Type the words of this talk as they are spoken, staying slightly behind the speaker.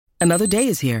Another day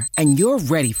is here, and you're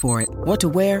ready for it. What to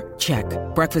wear? Check.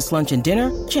 Breakfast, lunch, and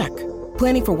dinner? Check.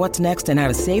 Planning for what's next and how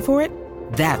to save for it?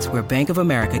 That's where Bank of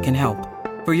America can help.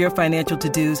 For your financial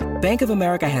to-dos, Bank of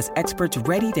America has experts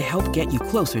ready to help get you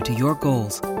closer to your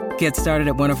goals. Get started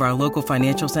at one of our local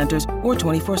financial centers or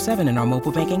 24/7 in our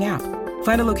mobile banking app.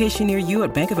 Find a location near you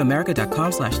at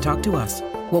bankofamerica.com/talktous.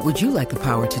 What would you like the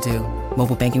power to do?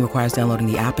 Mobile banking requires downloading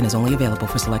the app and is only available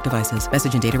for select devices.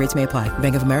 Message and data rates may apply.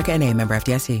 Bank of America N.A., member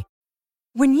FDIC.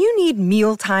 When you need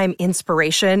mealtime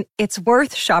inspiration, it's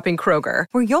worth shopping Kroger,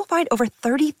 where you'll find over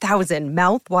 30,000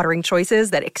 mouth-watering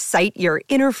choices that excite your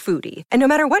inner foodie. And no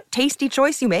matter what tasty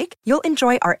choice you make, you'll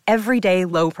enjoy our everyday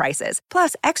low prices,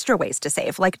 plus extra ways to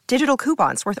save, like digital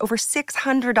coupons worth over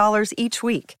 $600 each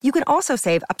week. You can also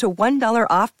save up to $1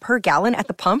 off per gallon at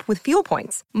the pump with fuel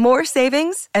points. More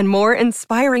savings and more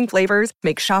inspiring flavors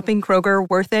make shopping Kroger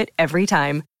worth it every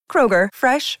time. Kroger,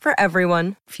 fresh for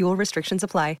everyone. Fuel restrictions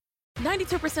apply.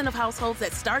 92% of households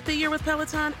that start the year with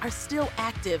Peloton are still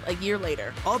active a year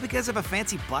later. All because of a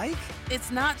fancy bike?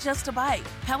 It's not just a bike.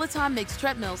 Peloton makes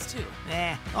treadmills too.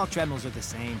 All treadmills are the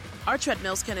same. Our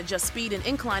treadmills can adjust speed and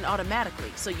incline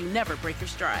automatically, so you never break your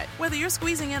stride. Whether you're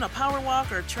squeezing in a power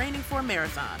walk or training for a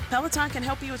marathon, Peloton can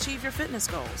help you achieve your fitness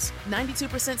goals.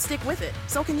 92% stick with it.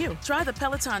 So can you. Try the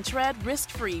Peloton Tread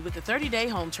risk-free with a 30-day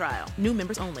home trial. New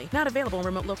members only. Not available in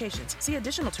remote locations. See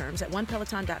additional terms at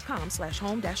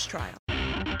onepeloton.com/home-trial.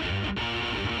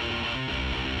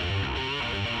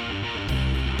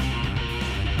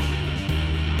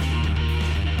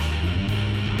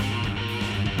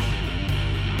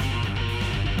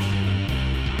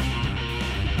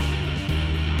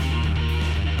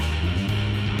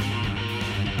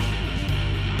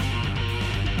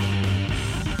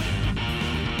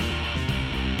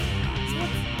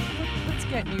 What's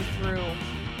getting you through?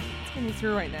 What's getting you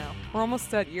through right now? We're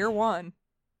almost at year one.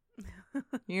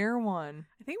 Year one.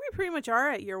 I think we pretty much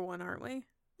are at year one, aren't we?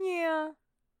 Yeah.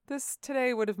 This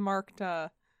today would have marked a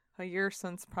year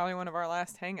since probably one of our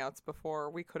last hangouts before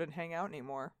we couldn't hang out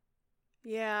anymore.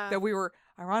 Yeah. That we were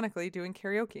ironically doing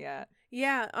karaoke at.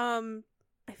 Yeah.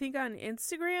 I think on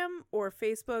Instagram or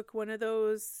Facebook, one of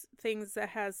those things that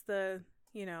has the,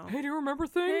 Hey, do you remember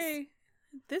things? Hey,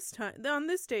 on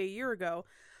this day a year ago,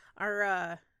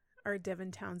 our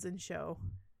Devin Townsend show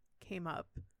came up.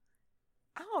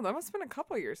 Oh, that must have been a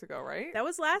couple years ago, right? That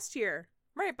was last year.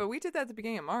 Right, but we did that at the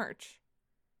beginning of March.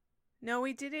 No,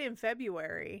 we did it in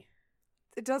February.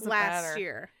 It doesn't matter. Last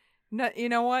year. No, you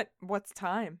know what? What's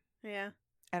time? Yeah.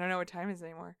 I don't know what time is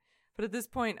anymore. But at this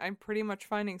point, I'm pretty much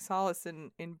finding solace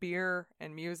in beer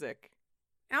and music.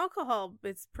 Alcohol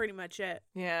is pretty much it.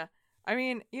 Yeah. I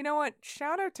mean, you know what?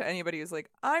 Shout out to anybody who's like,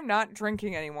 I'm not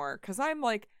drinking anymore. Because I'm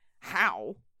like,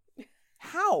 how?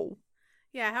 How?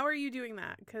 Yeah, how are you doing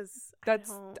that? Because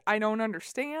I don't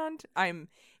understand. I'm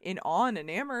in awe and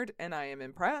enamored, and I am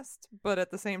impressed. But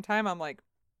at the same time, I'm like,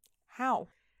 how?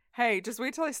 Hey, just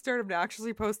wait till I start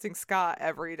obnoxiously posting ska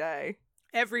every day.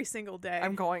 Every single day.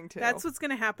 I'm going to. That's what's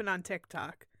going to happen on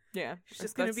TikTok. Yeah. It's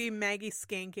just going to be Maggie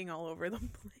skanking all over the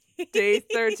place. Day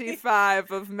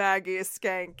 35 of Maggie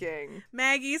skanking.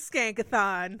 Maggie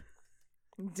Skankathon.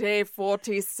 Day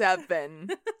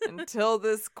 47. Until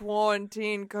this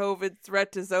quarantine COVID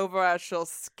threat is over, I shall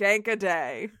skank a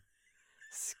day.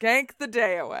 Skank the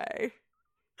day away.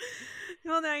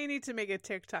 Well, now you need to make a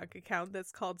TikTok account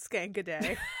that's called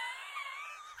Skank-A-Day.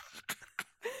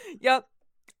 Yep.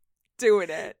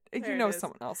 Doing it. There You know it is.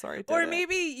 someone else already did Or it.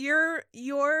 maybe your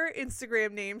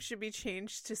Instagram name should be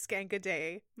changed to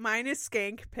Skank-A-Day. Mine is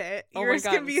Skank Pit. Oh my Yours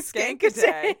God, can be Skank-A-Day.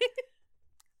 Skank-A-Day.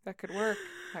 That could work.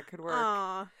 That could work.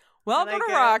 Aw. Welcome like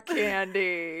to it. Rock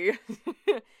Candy,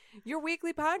 your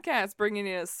weekly podcast bringing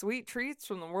you sweet treats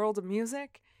from the world of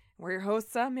music. We're your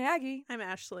hosts, I'm Maggie. I'm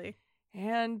Ashley.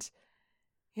 And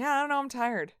yeah, I don't know, I'm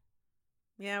tired.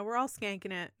 Yeah, we're all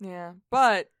skanking it. Yeah,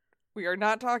 but we are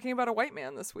not talking about a white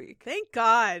man this week. Thank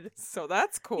God. So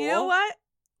that's cool. You know what?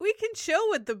 We can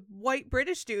chill with the white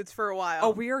British dudes for a while.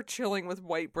 Oh, we are chilling with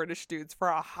white British dudes for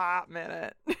a hot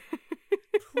minute.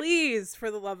 Please,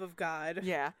 for the love of God.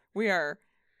 Yeah, we are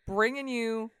bringing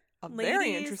you a very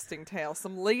Ladies. interesting tale.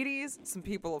 Some ladies, some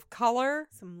people of color.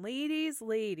 Some ladies.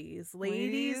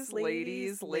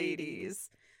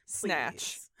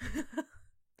 Snatch. Please.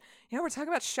 Yeah, we're talking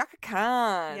about Shaka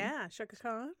Khan. Yeah, Shaka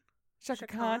Khan. Shaka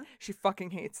Shaka Khan. Khan. She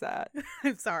fucking hates that.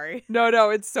 I'm sorry. No,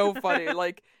 it's so funny.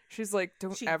 Like, she's like,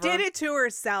 don't She ever. did it to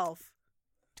herself.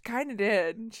 Kind of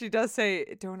did. She does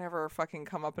say, don't ever fucking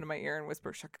come up into my ear and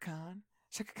whisper, Shaka Khan.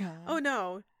 Shaka Khan. Oh,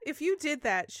 no. If you did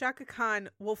that, Shaka Khan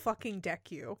will fucking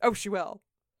deck you. Oh, she will.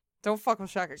 Don't fuck with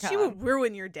Shaka Khan. She will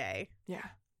ruin your day. Yeah.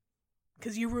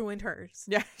 Because you ruined hers.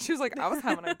 Yeah, she was like, I was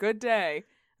having a good day.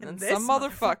 And then this some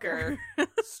motherfucker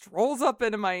strolls up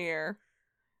into my ear.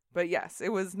 But yes, it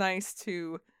was nice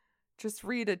to just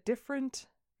read a different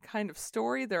kind of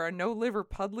story. There are no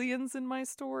Liverpudlians in my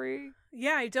story.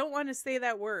 Yeah, I don't want to say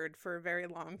that word for a very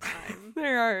long time.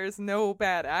 There's no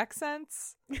bad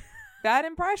accents. Bad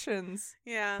impressions.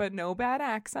 Yeah. But no bad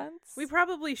accents. We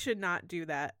probably should not do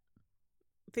that,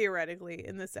 theoretically,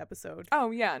 in this episode.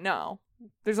 Oh, yeah, no.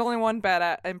 There's only one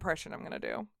bad impression I'm going to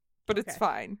do. But it's Okay.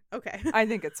 fine. Okay. I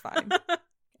think it's fine.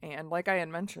 And like I had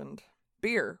mentioned,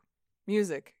 beer,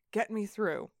 music, get me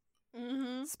through.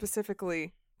 Mm-hmm.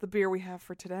 Specifically, the beer we have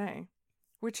for today,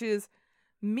 which is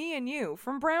Me and You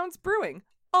from Brown's Brewing,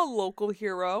 a local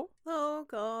hero.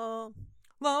 Local.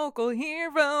 Local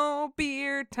hero,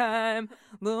 beer time.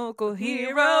 Local hero,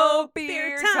 Hero,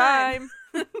 beer beer time.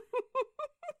 time.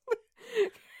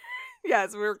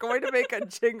 Yes, we're going to make a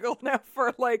jingle now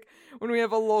for like when we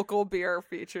have a local beer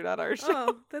featured on our show.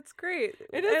 Oh, that's great.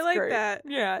 It is I like great. that.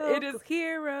 Yeah, Local it is.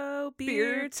 hero, Beer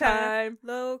beer time. time.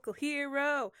 Local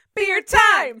hero, Beer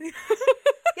time!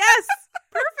 Yes,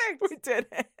 perfect. We did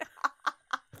it.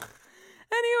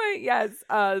 Anyway, yes,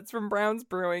 it's from Brown's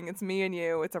Brewing. It's Me and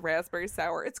You. It's a raspberry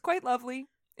sour. It's quite lovely.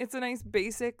 It's a nice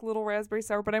basic little raspberry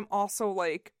sour, but I'm also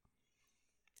like,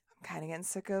 I'm kind of getting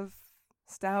sick of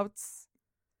stouts,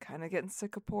 kind of getting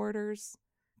sick of porters,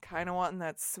 kind of wanting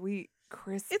that sweet,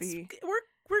 crispy.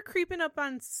 We're creeping up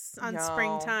on No.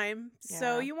 springtime,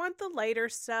 so Yeah. you want the lighter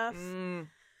stuff, Mm,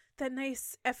 that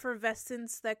nice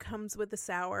effervescence that comes with the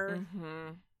sour. mm-hmm.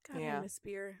 God, Yeah. I miss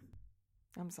beer.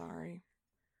 I'm sorry.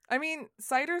 I mean,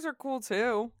 ciders are cool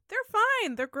too. They're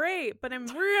fine. They're great, but I'm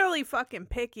really fucking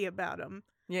picky about them.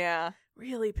 Yeah,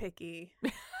 Really picky.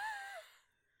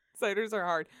 ciders are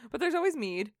hard, but there's always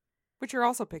mead, which you're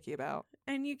also picky about.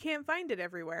 And you can't find it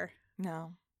everywhere.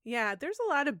 No. Yeah, there's a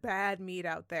lot of bad meat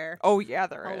out there. Oh yeah,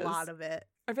 there is. A lot of it.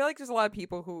 I feel like there's a lot of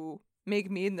people who make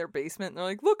mead in their basement and they're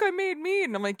like, look, I made mead.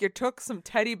 And I'm like, you took some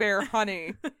teddy bear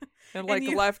honey and like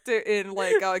you- left it in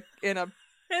like in a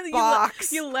And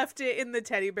box. You left it in the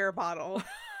teddy bear bottle.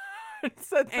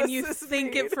 said, And "This you is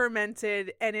think mead." it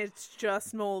fermented and it's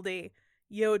just moldy.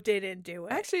 You didn't do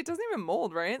it. Actually, it doesn't even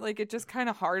mold, right? Like it just kind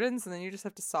of hardens and then you just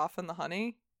have to soften the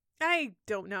honey. I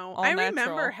don't know. All I remember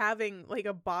natural. having like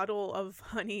a bottle of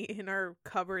honey in our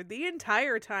cupboard the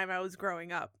entire time I was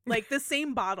growing up. Like the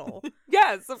same bottle.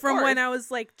 Yes, of From course. when I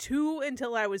was like 2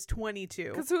 until I was 22.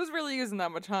 Because who's really using that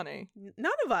much honey?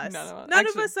 None of us. None of us. None of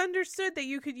Actually- us understood that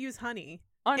you could use honey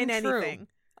Untrue. in anything.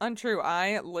 Untrue.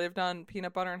 I lived on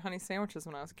peanut butter and honey sandwiches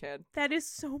when I was a kid. That is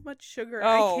so much sugar.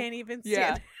 Oh, I can't even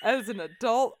Yeah. stand As an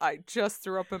adult, I just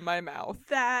threw up in my mouth.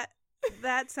 that.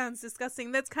 That sounds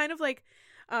disgusting. That's kind of like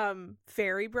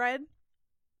fairy bread.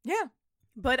 Yeah.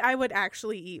 But I would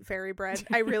actually eat fairy bread.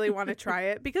 I really want to try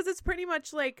it because it's pretty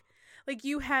much like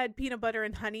you had peanut butter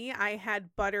and honey. I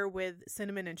had butter with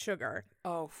cinnamon and sugar.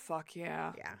 Oh, fuck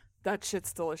yeah. Yeah. That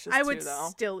shit's delicious I would too, though.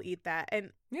 still eat that.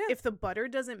 And Yeah. if the butter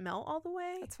doesn't melt all the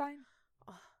way, That's fine.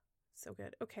 so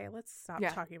good. Okay, let's stop Yeah.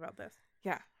 talking about this.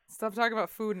 Yeah. Stop talking about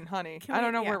food and honey. Can I we-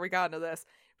 don't know yeah. where we got into this.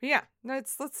 But yeah,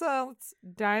 let's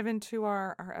dive into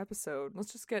our episode.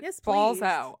 Let's just get Yes, balls please.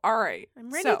 out. All right. I'm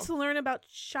ready So, to learn about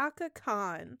Shaka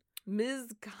Khan. Ms.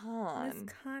 Miss Khan.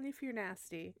 Khan, if you're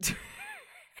nasty.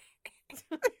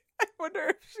 I wonder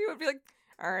if she would be like,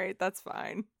 all right, that's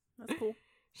fine. That's cool.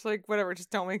 She's like, whatever, just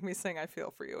don't make me sing I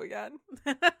Feel For You again.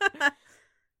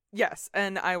 Yes,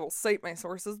 and I will cite my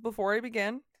sources before I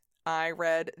begin. I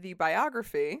read the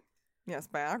biography. Yes,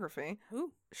 biography.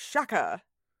 Ooh. Shaka.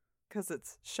 Because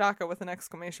it's Shaka with an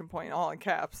exclamation point all in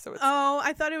caps. So it's Oh,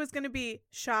 I thought it was going to be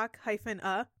shock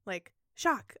 -a, like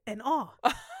shock and awe.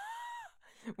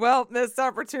 well, missed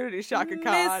opportunity, Shaka Khan.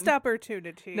 Missed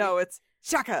opportunity. No, it's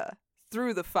Shaka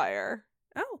Through the Fire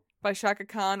Oh. by Shaka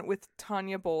Khan with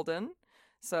Tanya Bolden.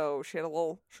 So she had a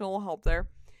little help there.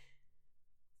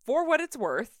 For what it's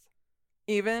worth,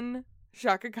 even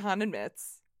Shaka Khan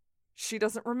admits she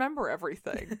doesn't remember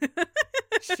everything.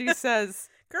 She says,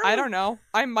 Girl, I don't know.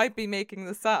 I might be making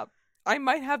this up. I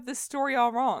might have this story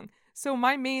all wrong. So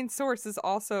my main source is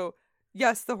also,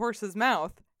 yes, the horse's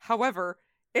mouth. However,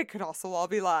 it could also all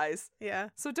be lies. Yeah.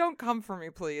 So don't come for me,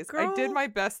 please. I did Girl- my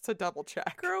best to double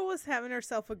check. Girl was having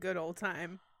herself a good old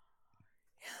time.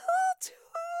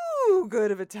 Too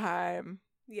good of a time.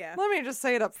 Yeah. Let me just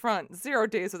say it up front. 0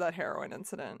 days of that heroin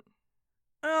incident.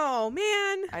 Oh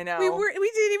man. I know.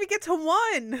 We didn't even get to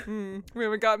 1. We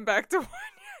haven't gotten back to 1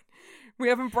 yet. We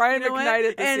haven't Brian You know what?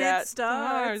 McKnighted this And it yet.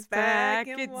 starts back back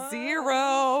in at 1.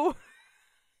 0.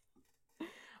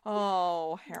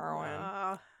 Oh, heroin.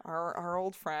 Ah. Our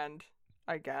old friend,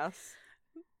 I guess.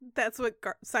 That's what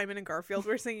Simon and Garfield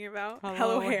were singing about.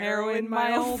 Hello, heroin,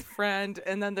 my old friend.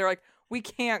 And then they're like, we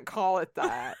can't call it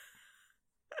that.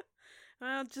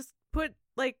 Well, just put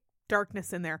like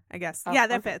darkness in there, I guess. Yeah,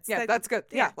 that fits. Yeah, that's good.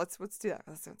 Yeah, let's do that.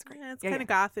 That sounds great. Yeah, it's kind of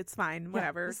goth. It's fine. Yeah,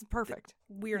 Whatever. this is perfect.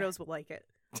 Weirdos will like it.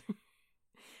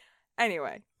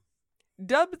 Anyway,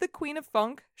 dubbed the Queen of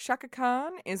Funk, Chaka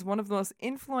Khan is one of the most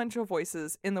influential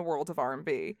voices in the world of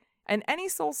R&B, and any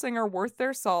soul singer worth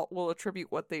their salt will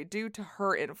attribute what they do to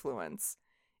her influence.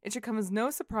 It should come as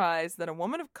no surprise that a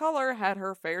woman of color had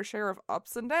her fair share of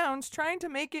ups and downs trying to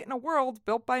make it in a world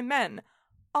built by men,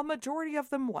 a majority of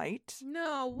them white.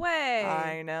 No way.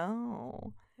 I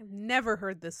know. I've never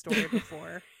heard this story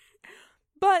before.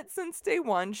 But since day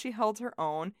one, she held her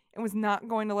own and was not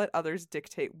going to let others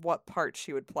dictate what part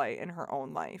she would play in her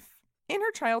own life. In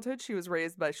her childhood, she was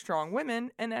raised by strong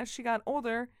women, and as she got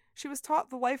older, she was taught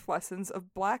the life lessons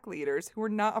of black leaders who were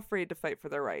not afraid to fight for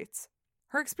their rights.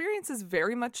 Her experiences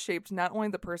very much shaped not only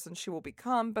the person she will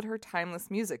become, but her timeless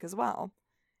music as well.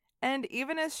 And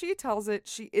even as she tells it,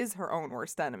 she is her own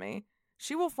worst enemy.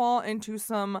 She will fall into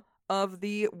some of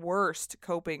the worst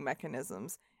coping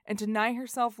mechanisms and deny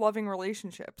herself loving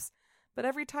relationships. But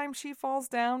every time she falls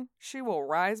down, she will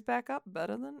rise back up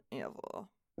better than ever.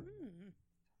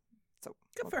 So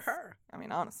Good for her. I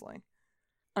mean, honestly.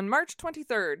 On March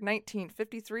 23rd,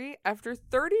 1953, after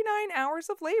 39 hours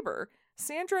of labor,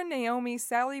 Sandra Naomi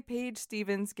Sally Page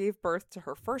Stevens gave birth to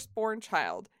her firstborn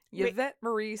child, Yvette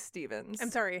Marie Stevens. I'm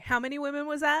sorry, how many women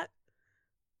was that?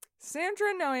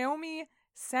 Sandra Naomi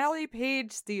Sally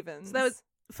Page Stevens. So that was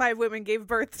 5 women gave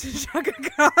birth to Chaka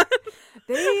Khan.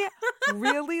 They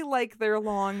really like their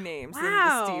long names in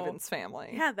the Stevens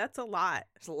family. Yeah, that's a lot.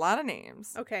 There's a lot of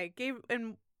names. Okay,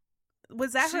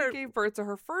 was that her? She gave birth to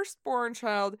her firstborn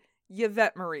child,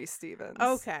 Yvette Marie Stevens.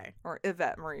 Okay. Or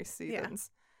Yvette Marie Stevens.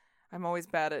 Yeah. I'm always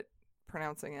bad at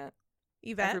pronouncing it.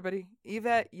 Yvette? Everybody?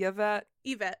 Yvette. Yvette.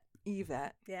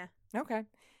 Yeah. Okay.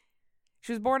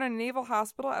 She was born in a naval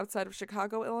hospital outside of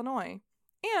Chicago, Illinois,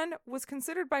 and was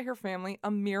considered by her family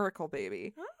a miracle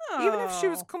baby. Oh. Even if she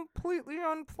was completely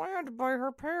unplanned by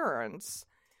her parents.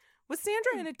 With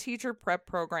Sandra in a teacher prep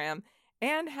program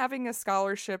and having a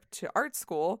scholarship to art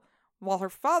school, while her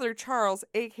father, Charles,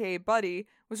 a.k.a. Buddy,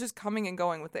 was just coming and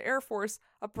going with the Air Force,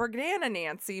 a pregnana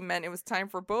Nancy meant it was time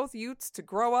for both youths to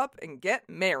grow up and get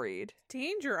married.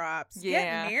 Danger ops.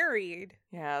 Yeah. Get married.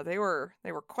 Yeah, they were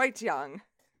quite young.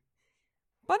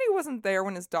 Buddy wasn't there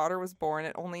when his daughter was born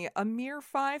at only a mere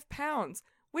 5 pounds,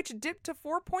 which dipped to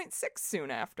 4.6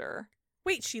 soon after.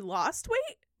 Wait, she lost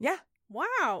weight? Yeah.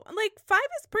 Wow. Like, 5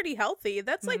 is pretty healthy.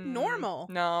 That's like normal.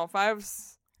 No,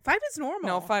 5's... 5 is normal.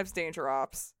 No, 5's danger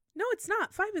ops. No, it's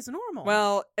not. 5 is normal.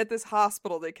 Well, at this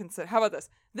hospital, they consider... How about this?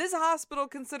 This hospital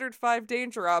considered 5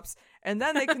 danger ops, and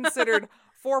then they considered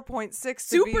 4.6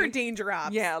 super danger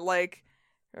ops. Yeah, like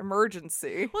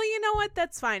emergency. Well, you know what?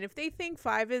 That's fine. If they think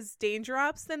 5 is danger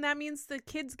ops, then that means the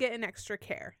kids get an extra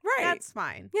care. Right. That's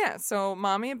fine. Yeah, so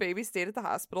mommy and baby stayed at the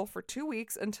hospital for 2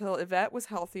 weeks until Yvette was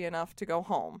healthy enough to go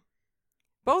home.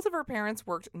 Both of her parents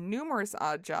worked numerous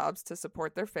odd jobs to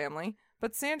support their family,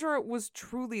 but Sandra was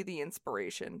truly the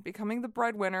inspiration, becoming the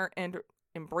breadwinner and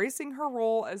embracing her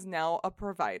role as now a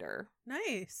provider.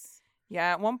 Nice.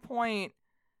 Yeah, at one point,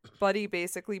 Buddy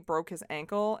basically broke his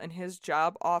ankle, and his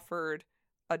job offered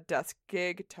a desk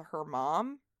gig to her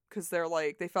mom, because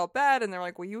they felt bad, and they're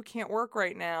like, well, you can't work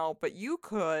right now, but you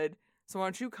could, so why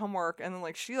don't you come work? And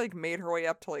then, she, made her way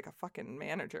up to, a fucking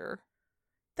manager.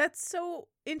 That's so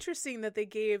interesting that they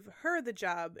gave her the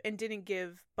job and didn't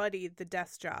give Buddy the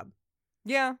desk job.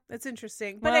 Yeah. That's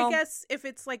interesting. But well, I guess if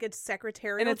it's a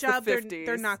secretarial and it's job, the 50s,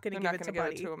 they're not going to give it to give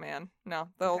Buddy. It to a man. No.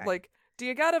 They'll do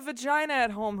you got a vagina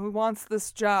at home who wants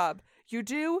this job? You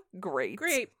do? Great.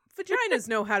 Great. Vaginas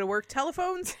know how to work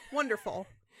telephones. Wonderful.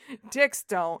 Dicks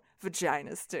don't.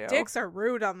 Vaginas do. Dicks are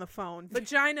rude on the phone.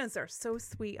 Vaginas are so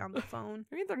sweet on the phone.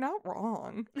 I mean, they're not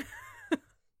wrong.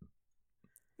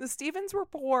 The Stevens were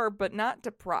poor, but not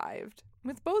deprived.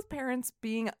 With both parents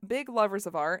being big lovers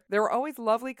of art, there were always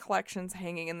lovely collections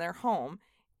hanging in their home,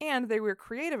 and they were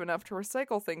creative enough to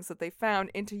recycle things that they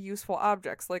found into useful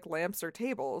objects like lamps or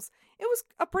tables. It was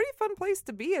a pretty fun place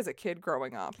to be as a kid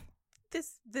growing up.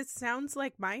 This sounds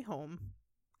like my home,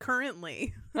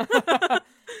 currently. All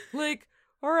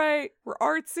right, we're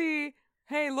artsy.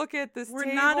 Hey, look at this We're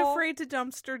table. not afraid to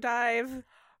dumpster dive.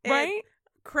 Right?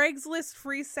 Craigslist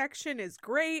free section is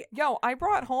great. Yo, I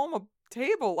brought home a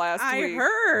table last week. I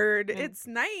heard. And it's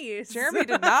nice. Jeremy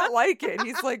did not like it.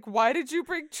 He's like, why did you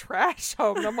bring trash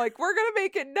home? And I'm like, we're going to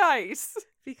make it nice.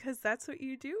 Because that's what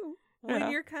you do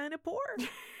when you're kind of poor.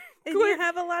 And you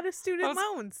have a lot of student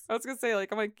loans. I was going to say,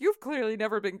 like, I'm like, you've clearly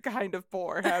never been kind of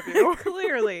poor, have you?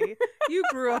 Clearly. You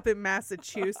grew up in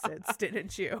Massachusetts,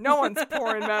 didn't you? No one's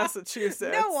poor in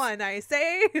Massachusetts. No one, I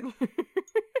say.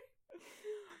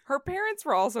 Her parents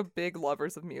were also big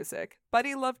lovers of music.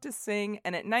 Buddy loved to sing,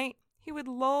 and at night, he would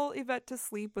lull Yvette to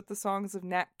sleep with the songs of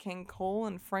Nat King Cole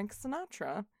and Frank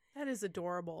Sinatra. That is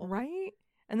adorable. Right?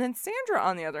 And then Sandra,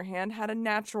 on the other hand, had a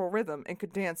natural rhythm and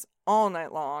could dance all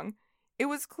night long. It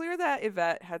was clear that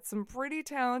Yvette had some pretty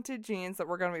talented genes that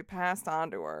were going to be passed on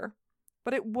to her.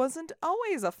 But it wasn't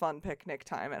always a fun picnic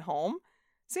time at home.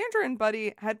 Sandra and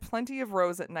Buddy had plenty of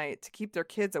rows at night to keep their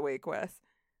kids awake with.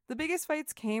 The biggest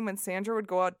fights came when Sandra would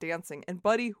go out dancing, and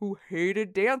Buddy, who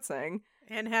hated dancing...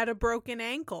 And had a broken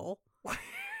ankle.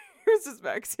 Here's his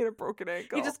vaccine, a broken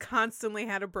ankle. He just constantly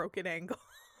had a broken ankle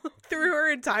through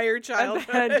her entire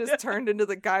childhood. And then just turned into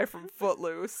the guy from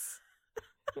Footloose.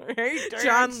 Hey,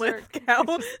 John Lithgow.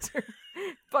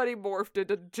 Buddy morphed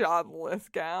into John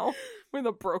Lithgow with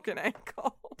a broken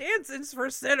ankle. Dancing's for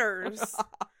sinners.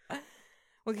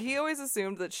 Well, he always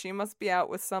assumed that she must be out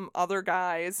with some other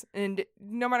guys, and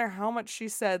no matter how much she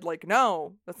said, like,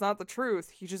 no, that's not the truth,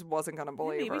 he just wasn't going to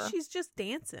believe her. Maybe she's just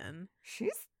dancing.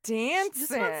 She's dancing. She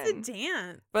just wants to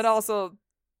dance. But also,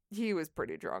 he was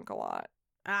pretty drunk a lot.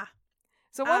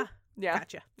 So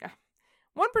Gotcha. Yeah.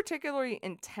 One particularly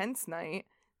intense night,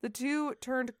 the two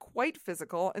turned quite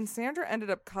physical, and Sandra ended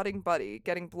up cutting Buddy,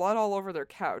 getting blood all over their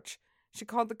couch. She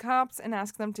called the cops and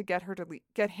asked them to get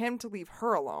him to leave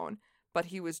her alone. But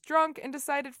he was drunk and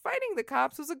decided fighting the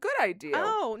cops was a good idea.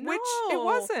 Oh, no. Which it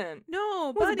wasn't. No,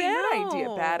 It was Buddy, a bad no.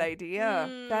 idea. Bad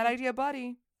idea. Bad idea,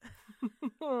 Buddy.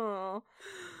 The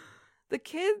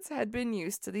kids had been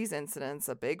used to these incidents,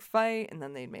 a big fight, and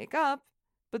then they'd make up.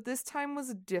 But this time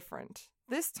was different.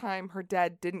 This time, her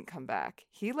dad didn't come back.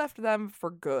 He left them for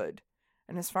good.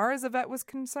 And as far as Yvette was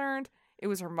concerned, it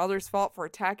was her mother's fault for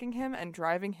attacking him and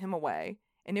driving him away.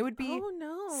 And it would be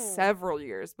several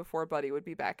years before Buddy would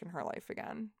be back in her life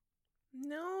again.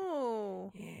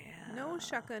 No. Yeah. No,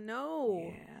 Shaka,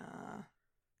 no. Yeah.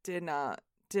 Did not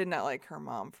like her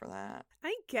mom for that.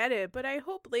 I get it, but I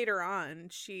hope later on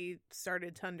she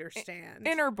started to understand.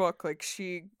 In her book, like,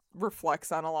 she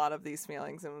reflects on a lot of these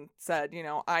feelings and said, you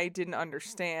know, I didn't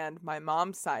understand my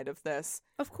mom's side of this.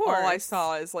 Of course. All I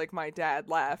saw is, like, my dad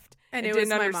left. And it was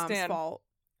my mom's fault.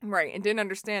 Right, and didn't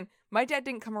understand. My dad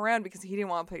didn't come around because he didn't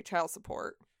want to pay child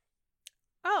support.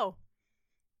 Oh.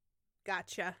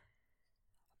 Gotcha.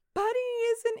 Buddy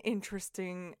is an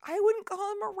interesting... I wouldn't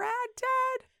call him a rad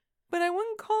dad, but I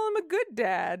wouldn't call him a good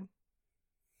dad.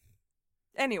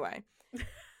 Anyway.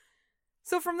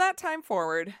 So from that time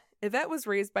forward, Yvette was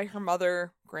raised by her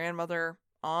mother, grandmother,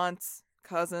 aunts,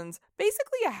 cousins,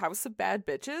 basically a house of bad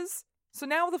bitches. So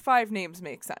now the 5 names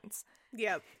make sense.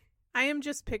 Yep. I am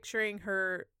just picturing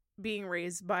her being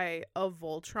raised by a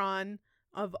Voltron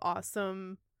of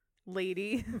awesome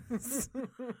ladies.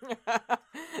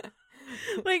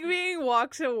 Like being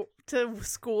walked to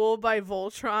school by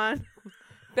Voltron.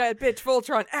 Bad bitch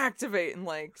Voltron activate, and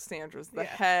like Sandra's the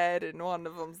head and one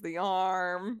of them's the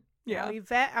arm. Yeah. Now,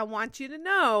 Yvette, I want you to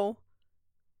know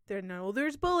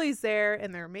there's bullies there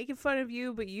and they're making fun of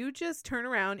you, but you just turn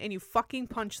around and you fucking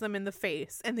punch them in the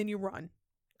face and then you run.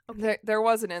 Okay. There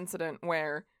was an incident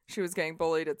where she was getting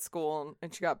bullied at school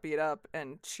and she got beat up,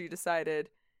 and she decided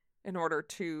in order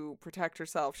to protect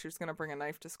herself she was going to bring a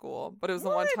knife to school. But it was the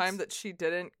one time that she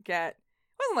didn't get,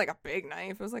 it wasn't like a big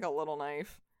knife, it was like a little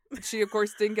knife. She, of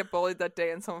course, didn't get bullied that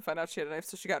day, and someone found out she had a knife,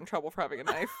 so she got in trouble for having a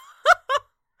knife.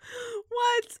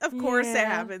 What? Of course it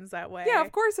happens that way. Yeah,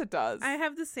 of course it does. I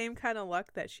have the same kind of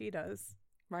luck that she does.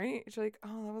 Right? She's like,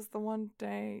 oh, that was the one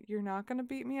day. You're not going to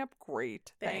beat me up?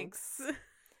 Great. Thanks.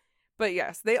 But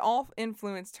yes, they all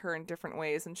influenced her in different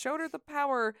ways and showed her the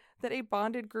power that a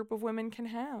bonded group of women can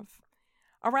have.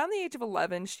 Around the age of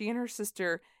 11, she and her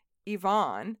sister,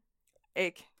 Yvonne,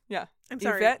 Yvette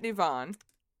and Yvonne.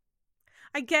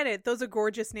 I get it. Those are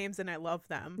gorgeous names and I love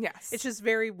them. Yes. It's just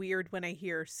very weird when I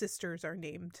hear sisters are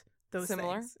named those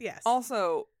similar things. Yes.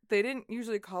 Also, they didn't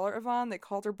usually call her Yvonne, they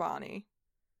called her Bonnie.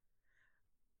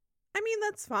 I mean,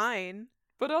 that's fine.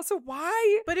 But also,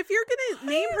 why? But if you're going to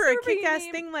name her a kick-ass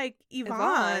thing like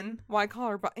Yvonne, why call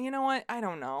her Bonnie? You know what? I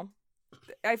don't know.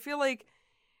 I feel like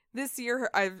this year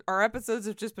our episodes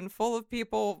have just been full of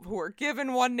people who are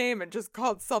given one name and just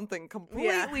called something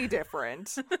completely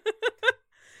different.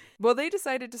 Well, they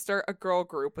decided to start a girl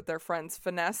group with their friends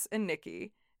Finesse and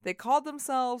Nikki. They called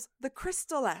themselves the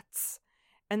Crystalettes,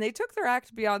 and they took their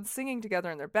act beyond singing together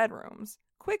in their bedrooms.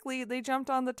 Quickly, they jumped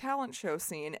on the talent show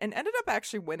scene and ended up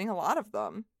actually winning a lot of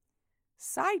them.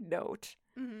 Side note,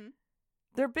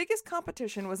 Their biggest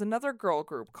competition was another girl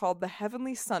group called the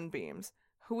Heavenly Sunbeams,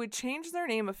 who would change their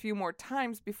name a few more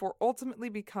times before ultimately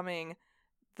becoming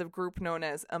the group known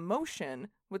as Emotion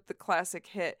with the classic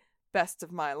hit Best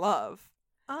of My Love.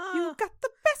 You got the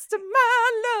best of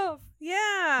my love.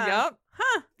 Yeah. Yep.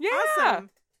 Huh. Yeah. Awesome.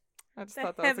 I just The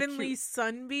thought that was a Heavenly cute...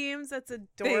 Sunbeams. That's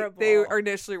adorable. They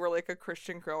initially were like a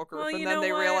Christian girl group, Well, and you then know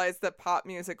they what? realized that pop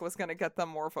music was going to get them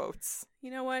more votes.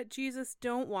 You know what? Jesus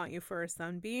don't want you for a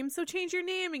sunbeam, so change your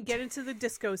name and get into the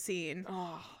disco scene.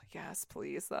 Oh, yes,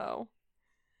 please, though.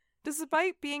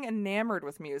 Despite being enamored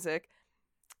with music,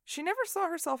 she never saw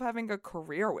herself having a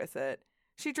career with it.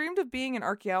 She dreamed of being an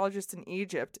archaeologist in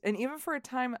Egypt, and even for a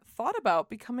time thought about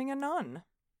becoming a nun.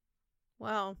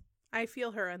 Well, I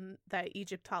feel her in that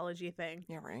Egyptology thing.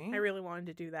 Yeah, right? I really wanted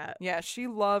to do that. Yeah, she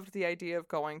loved the idea of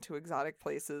going to exotic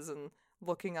places and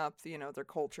looking up, their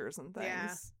cultures and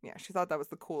things. Yeah, she thought that was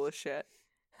the coolest shit.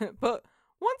 But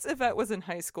once Yvette was in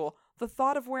high school, the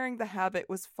thought of wearing the habit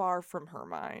was far from her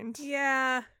mind.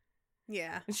 Yeah.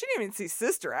 Yeah. And she didn't even see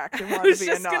Sister Act and I wanted was to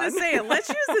be a just nun. going to say, unless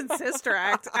she was in Sister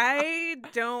Act, I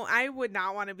would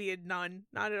not want to be a nun.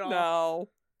 Not at all. No.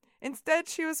 Instead,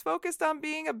 she was focused on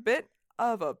being a bit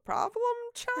of a problem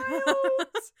child.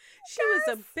 She was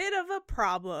a bit of a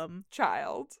problem.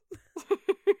 Child.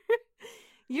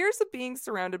 Years of being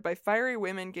surrounded by fiery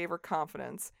women gave her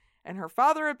confidence, and her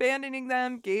father abandoning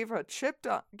them gave her a chip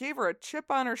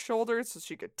on her shoulder so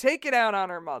she could take it out on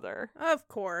her mother. Of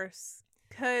course.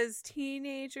 Because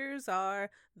teenagers are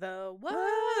the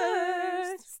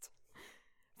worst.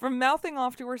 From mouthing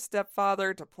off to her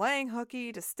stepfather, to playing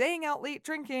hooky, to staying out late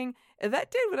drinking,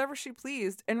 Yvette did whatever she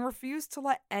pleased and refused to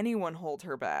let anyone hold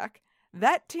her back.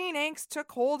 That teen angst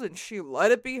took hold and she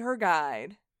let it be her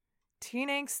guide. Teen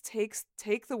angst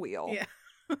take the wheel.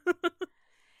 Yeah.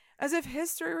 As if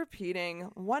history repeating,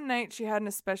 one night she had an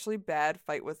especially bad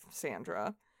fight with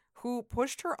Sandra, who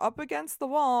pushed her up against the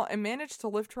wall and managed to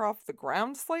lift her off the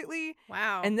ground slightly.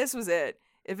 Wow. And this was it.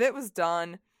 Yvette was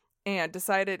done and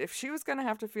decided if she was going to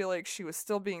have to feel like she was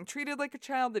still being treated like a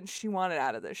child, then she wanted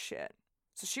out of this shit.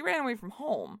 So she ran away from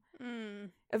home.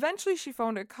 Eventually, she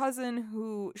phoned a cousin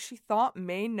who she thought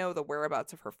may know the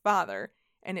whereabouts of her father,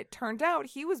 and it turned out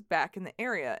he was back in the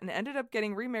area and ended up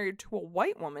getting remarried to a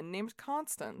white woman named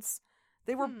Constance.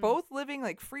 They were both living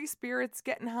like free spirits,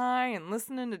 getting high and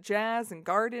listening to jazz and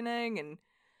gardening, and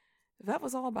that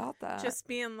was all about that. Just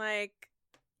being like,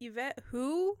 Yvette,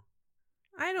 who?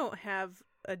 I don't have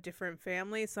a different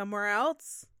family somewhere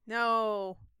else.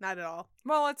 No, not at all.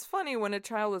 Well, it's funny when a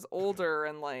child is older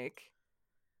and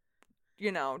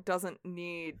doesn't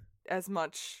need as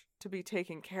much to be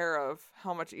taken care of,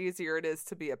 how much easier it is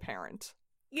to be a parent.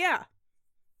 Yeah.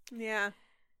 Yeah.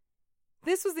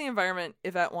 This was the environment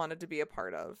Yvette wanted to be a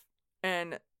part of.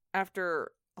 And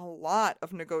after a lot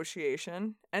of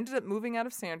negotiation, ended up moving out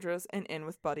of Sandra's and in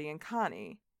with Buddy and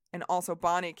Connie. And also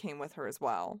Bonnie came with her as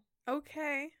well.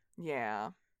 Okay.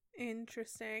 Yeah.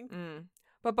 Interesting.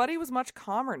 But Buddy was much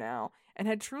calmer now and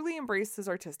had truly embraced his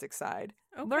artistic side.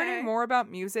 Okay. Learning more about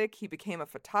music, he became a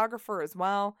photographer as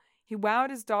well. He wowed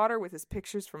his daughter with his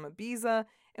pictures from Ibiza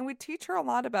and would teach her a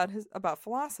lot about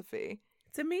philosophy.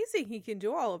 It's amazing he can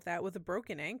do all of that with a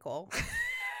broken ankle.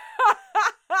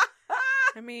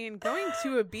 I mean, going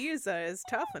to Ibiza is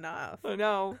tough enough. I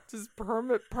know. Just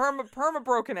perma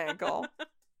broken ankle.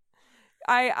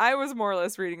 I was more or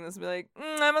less reading this and be like,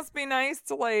 that must be nice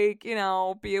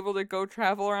to be able to go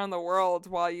travel around the world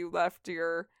while you left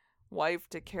your wife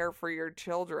to care for your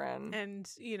children. And,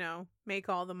 make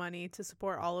all the money to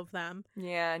support all of them.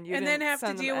 Yeah, and then have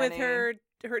to deal with her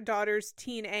daughter's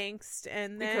teen angst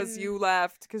and then because you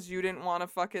left because you didn't want to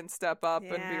fucking step up and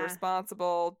be Yeah.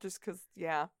 responsible just because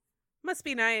Must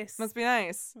be nice. must be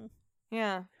nice.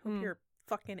 Yeah. Hope your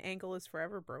fucking ankle is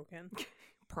forever broken.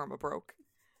 Perma broke.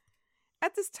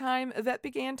 At this time, Yvette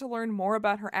began to learn more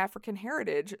about her African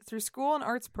heritage through school and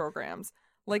arts programs,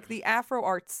 like the Afro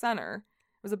Arts Center.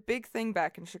 It was a big thing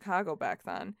back in Chicago back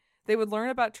then. They would learn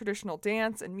about traditional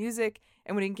dance and music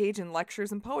and would engage in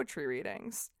lectures and poetry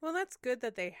readings. Well, that's good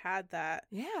that they had that.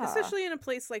 Yeah. Especially in a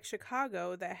place like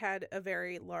Chicago that had a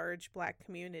very large Black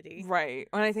community. Right.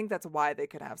 And I think that's why they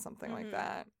could have something like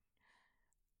that.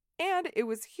 And it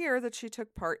was here that she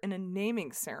took part in a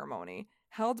naming ceremony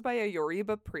held by a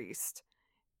Yoruba priest.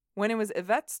 When it was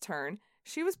Yvette's turn,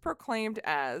 she was proclaimed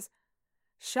as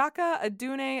Shaka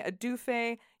Adune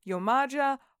Adufe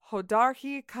Yomaja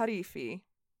Hodarhi Karifi.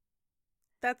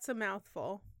 That's a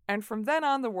mouthful. And from then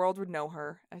on, the world would know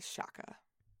her as Shaka.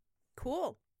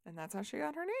 Cool. And that's how she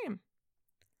got her name.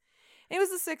 It was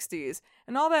the 60s,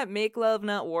 and all that make love,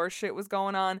 not war shit was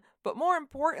going on, but more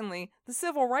importantly, the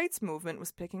civil rights movement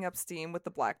was picking up steam with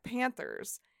the Black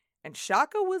Panthers. And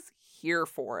Shaka was here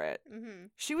for it. Mm-hmm.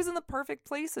 She was in the perfect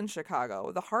place in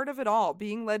Chicago, the heart of it all,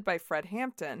 being led by Fred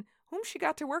Hampton, whom she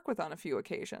got to work with on a few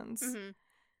occasions. Mm-hmm.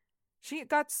 She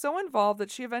got so involved that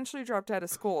she eventually dropped out of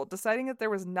school, deciding that there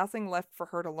was nothing left for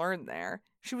her to learn there.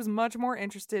 She was much more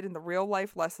interested in the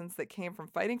real-life lessons that came from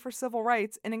fighting for civil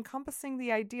rights and encompassing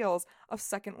the ideals of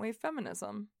second-wave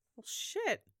feminism. Well,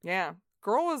 shit. Yeah.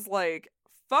 Girl was like,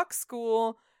 fuck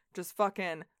school, just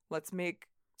fucking, let's make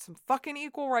some fucking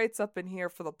equal rights up in here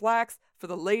for the blacks, for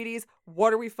the ladies.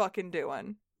 What are we fucking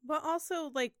doing? But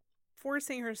also, like,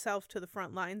 forcing herself to the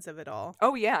front lines of it all.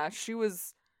 Oh, yeah. She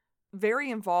was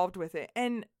very involved with it.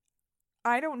 And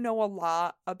I don't know a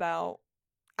lot about,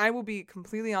 I will be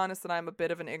completely honest that I'm a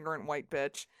bit of an ignorant white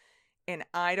bitch. And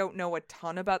I don't know a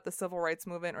ton about the civil rights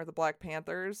movement or the Black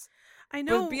Panthers. I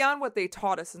know. But beyond what they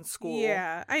taught us in school.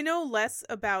 Yeah. I know less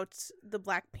about the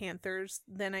Black Panthers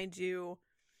than I do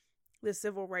the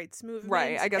civil rights movement.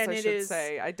 Right. I guess and I it should is-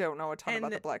 say I don't know a ton about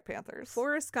and the Black Panthers.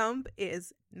 Forrest Gump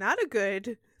is not a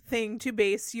good thing to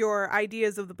base your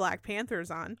ideas of the Black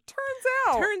Panthers on.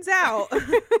 Turns out,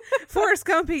 Forrest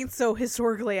Gump ain't so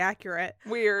historically accurate.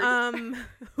 Weird.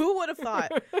 Who would have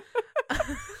thought?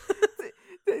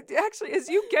 Actually, as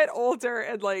you get older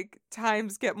and like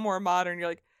times get more modern, you're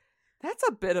like, that's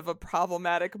a bit of a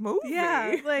problematic movie.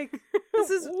 Yeah, like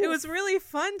it was really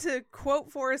fun to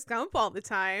quote Forrest Gump all the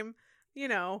time,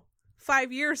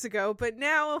 5 years ago, but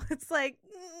now it's like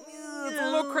it's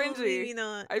a little cringy. Maybe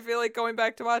not. I feel like going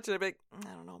back to watch it, I'd be like,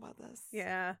 I don't know about this.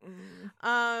 Yeah.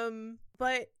 Mm.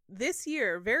 But this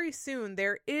year, very soon,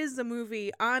 there is a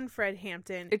movie on Fred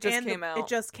Hampton. It just came out. It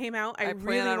just came out. I plan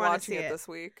really on want to watching see it this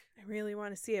week. I really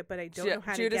want to see it, but I don't know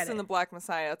how to Judas get it. and the Black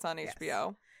Messiah. It's on Yes.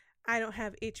 HBO. I don't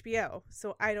have HBO,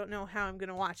 so I don't know how I'm going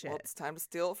to watch Well, it. it's time to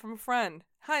steal it from a friend.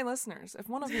 Hi, listeners. If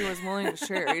one of you is willing to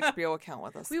share your HBO account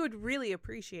with us, We would really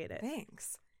appreciate it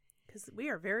thanks. because we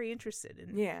are very interested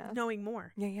in Yeah. knowing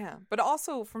more. Yeah. But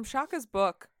also from Shaka's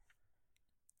book,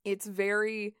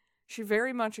 she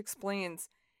very much explains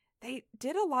they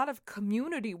did a lot of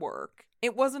community work.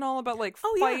 It wasn't all about like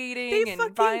fighting They and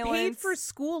fucking violence. paid for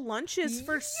school lunches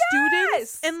for Yes!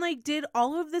 students and like did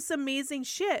all of this amazing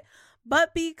shit.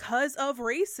 But because of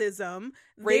racism,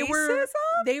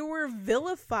 they were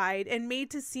vilified and made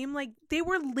to seem like they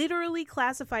were literally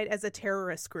classified as a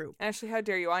terrorist group. Ashley, how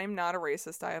dare you? I am not a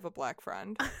racist. I have a black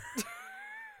friend.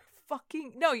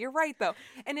 Fucking no, you're right though.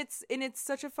 And it's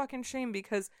such a fucking shame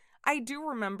because I do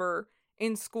remember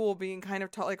in school being kind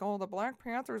of taught like, oh, the Black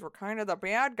Panthers were kind of the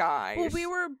bad guys. Well, we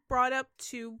were brought up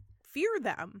to fear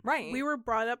them. Right. We were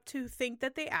brought up to think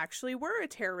that they actually were a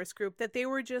terrorist group, that they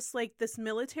were just like this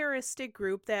militaristic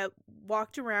group that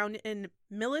walked around in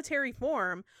military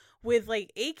form with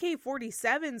like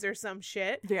AK-47s or some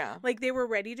shit. Yeah. Like they were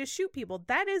ready to shoot people.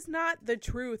 That is not the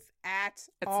truth at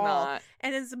all. not.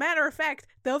 And as a matter of fact,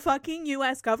 the fucking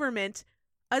US government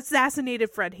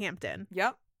assassinated Fred Hampton.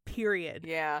 Yep. Period.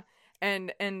 Yeah.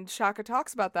 And Shaka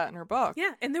talks about that in her book.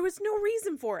 Yeah, and there was no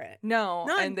reason for it. No.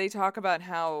 None. And they talk about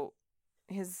how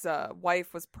his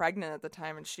wife was pregnant at the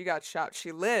time and she got shot.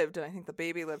 She lived, and I think the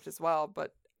baby lived as well.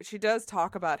 But she does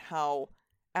talk about how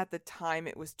at the time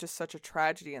it was just such a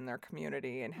tragedy in their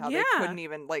community and how they couldn't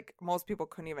even, like, most people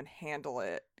couldn't even handle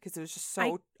it because it was just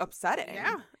so upsetting.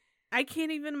 Yeah. I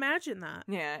can't even imagine that.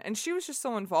 Yeah. And she was just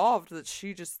so involved that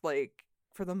she just, like,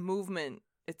 for the movement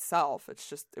itself,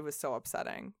 it was so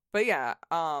upsetting. But yeah,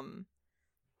 I'm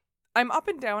up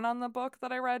and down on the book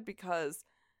that I read because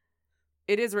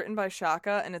it is written by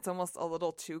Shaka and it's almost a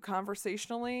little too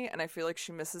conversationally, and I feel like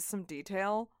she misses some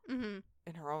detail in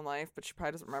her own life, but she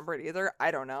probably doesn't remember it either.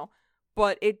 I don't know.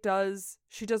 But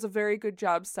she does a very good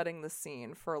job setting the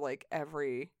scene for like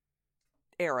every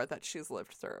era that she's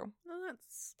lived through. Well,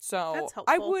 So that's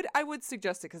helpful. I would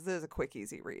suggest it because it is a quick,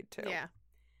 easy read too. Yeah.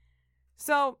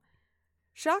 So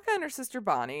Shaka and her sister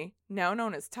Bonnie, now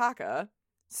known as Taka,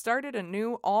 started a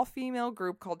new all-female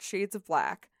group called Shades of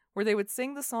Black, where they would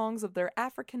sing the songs of their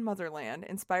African motherland,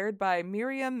 inspired by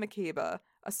Miriam Makeba,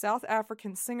 a South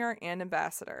African singer and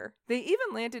ambassador. They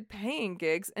even landed paying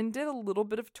gigs and did a little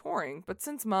bit of touring, but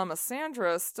since Mama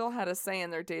Sandra still had a say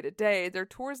in their day-to-day, their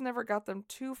tours never got them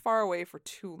too far away for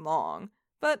too long.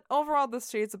 But overall, the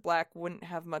Shades of Black wouldn't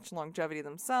have much longevity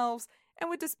themselves, and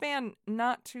would disband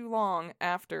not too long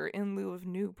after in lieu of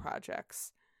new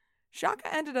projects.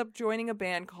 Shaka ended up joining a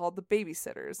band called the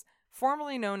Babysitters,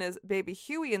 formerly known as Baby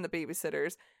Huey and the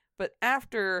Babysitters, but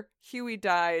after Huey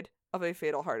died of a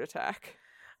fatal heart attack.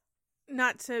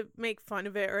 not to make fun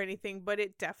of it or anything, but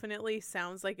it definitely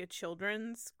sounds like a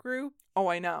children's group. Oh,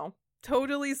 I know.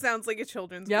 Totally sounds like a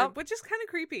children's group, which is kind of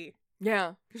creepy.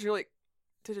 Yeah, because you're like,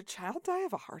 did a child die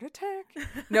of a heart attack?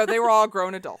 No, they were all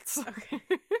grown adults. Okay.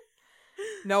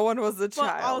 No one was a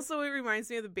child. But also, it reminds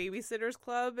me of the Babysitters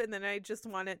Club, and then I just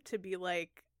want it to be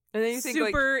like and then you think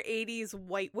super 80s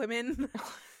white women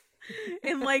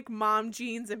in like mom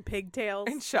jeans and pigtails.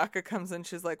 And Shaka comes in,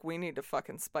 she's like, we need to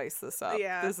fucking spice this up.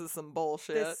 Yeah. This is some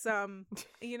bullshit. This,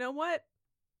 you know what?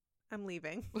 I'm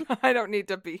leaving. I don't need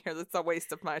to be here. That's a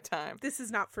waste of my time. This is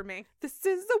not for me. This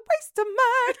is a waste of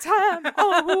my time.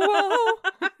 Oh,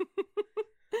 whoa.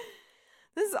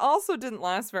 This also didn't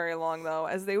last very long, though,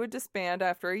 as they would disband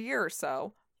after a year or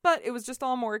so. But it was just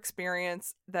all more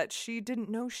experience that she didn't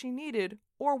know she needed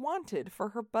or wanted for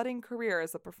her budding career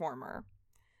as a performer.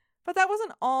 But that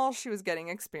wasn't all she was getting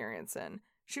experience in.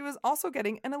 She was also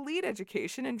getting an elite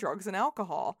education in drugs and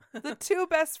alcohol, the two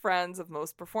best friends of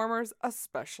most performers,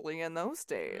 especially in those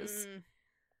days.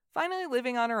 Finally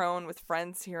living on her own with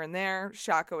friends here and there,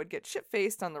 Shaka would get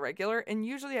shit-faced on the regular and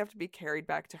usually have to be carried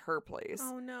back to her place.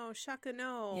 Oh no, Shaka,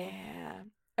 no. Yeah.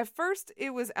 At first,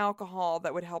 it was alcohol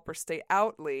that would help her stay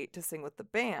out late to sing with the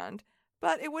band,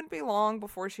 but it wouldn't be long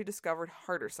before she discovered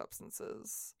harder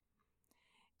substances.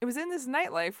 It was in this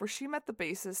nightlife where she met the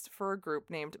bassist for a group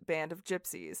named Band of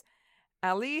Gypsies,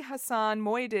 Ali Hassan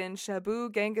Moeddin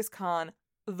Shabu Genghis Khan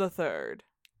III.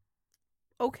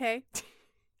 Okay.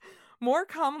 More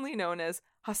commonly known as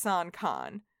Hassan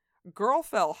Khan. Girl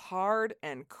fell hard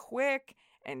and quick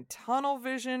and tunnel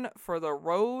vision for the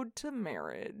road to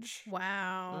marriage.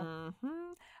 Wow.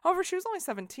 However, she was only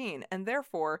 17 and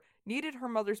therefore needed her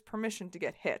mother's permission to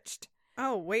get hitched.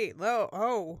 Oh, wait.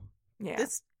 Oh. Yeah.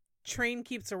 This train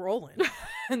keeps a-rolling.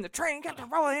 And the train kept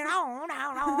rolling on.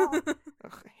 Ugh,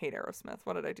 I hate Aerosmith.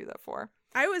 What did I do that for?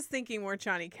 I was thinking more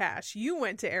Johnny Cash. You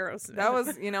went to Aerosmith. That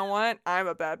was, you know what? I'm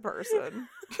a bad person.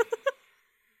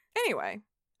 Anyway,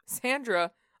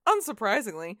 Sandra,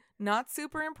 unsurprisingly, not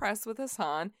super impressed with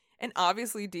Hassan and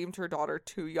obviously deemed her daughter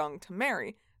too young to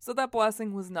marry, so that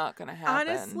blessing was not going to happen.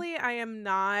 Honestly, I am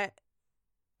not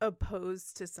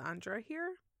opposed to Sandra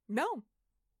here. No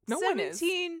one is.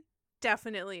 17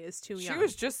 definitely is too young. She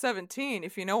was just 17,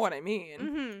 if you know what I mean.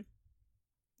 Mm-hmm.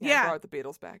 Yeah. I brought the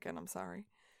Beatles back in, I'm sorry.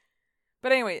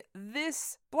 But anyway,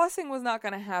 this blessing was not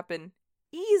going to happen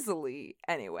easily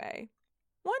anyway.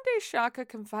 One day, Shaka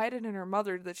confided in her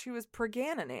mother that she was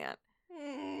pregnant an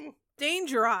aunt.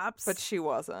 Danger-ops. But she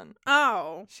wasn't.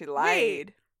 Oh. She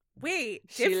lied. Wait.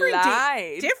 She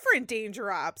lied. Different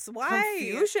danger-ops. Why?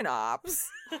 Confusion ops.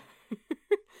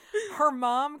 Her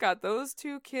mom got those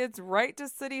two kids right to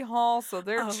City Hall so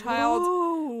their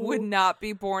child would not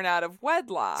be born out of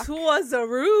wedlock. 'Twas a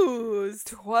ruse.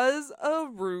 'Twas a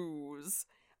ruse.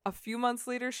 A few months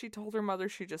later, she told her mother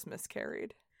she just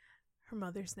miscarried. Her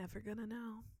mother's never gonna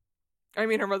know. I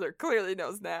mean, her mother clearly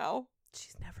knows now.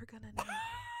 She's never gonna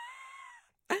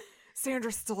know.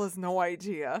 Sandra still has no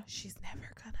idea. She's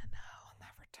never gonna know. I'll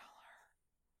never tell her.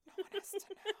 No one has to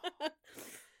know.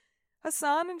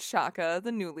 Hassan and Shaka,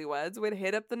 the newlyweds, would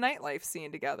hit up the nightlife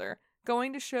scene together,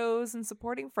 going to shows and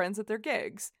supporting friends at their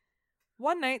gigs.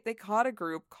 One night, they caught a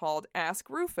group called Ask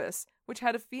Rufus, which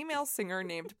had a female singer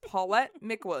named Paulette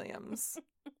McWilliams.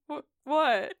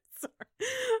 What? Sorry.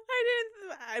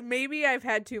 Maybe I've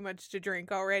had too much to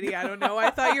drink already. I don't know. I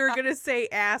thought you were going to say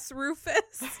Ass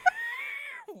Rufus.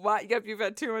 What? Yep, you've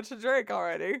had too much to drink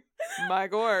already. My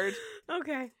gourd.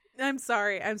 Okay. I'm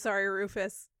sorry,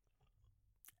 Rufus.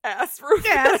 Ass Rufus.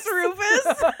 Ass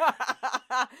Rufus.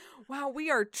 Wow, we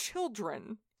are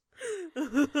children.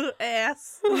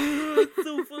 Ass. It's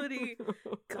so funny.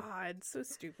 God, so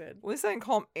stupid. At least I can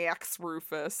call him Axe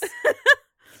Rufus.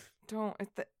 Don't. I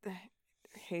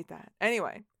hate that.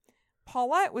 Anyway,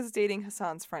 Paulette was dating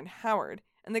Hassan's friend Howard,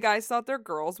 and the guys thought their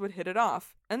girls would hit it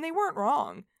off, and they weren't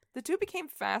wrong. The two became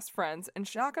fast friends, and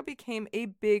Shaka became a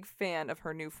big fan of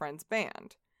her new friend's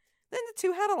band. Then the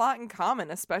two had a lot in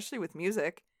common, especially with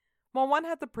music. While one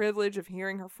had the privilege of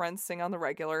hearing her friends sing on the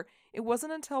regular, it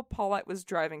wasn't until Paulette was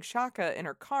driving Shaka in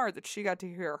her car that she got to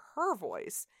hear her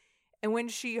voice. And when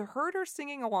she heard her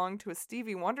singing along to a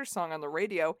Stevie Wonder song on the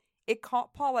radio, it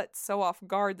caught Paulette so off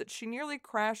guard that she nearly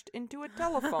crashed into a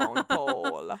telephone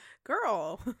pole.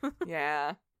 Girl.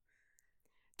 Yeah.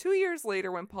 2 years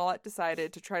later, when Paulette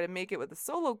decided to try to make it with a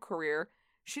solo career,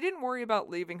 she didn't worry about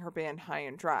leaving her band high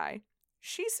and dry.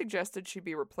 She suggested she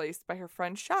be replaced by her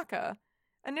friend Shaka.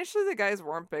 Initially, the guys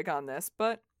weren't big on this,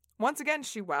 but once again,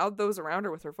 she wowed those around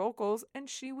her with her vocals, and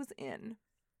she was in.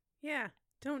 Yeah,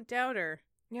 don't doubt her.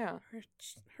 Yeah.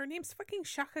 Her name's fucking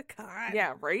Shaka Khan.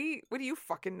 Yeah, right? What do you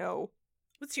fucking know?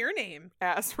 What's your name?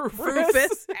 Ass Rufus.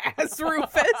 Rufus. Ass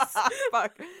Rufus.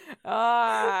 Fuck.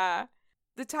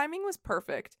 The timing was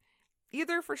perfect,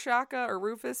 either for Shaka or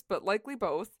Rufus, but likely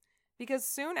both, because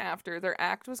soon after, their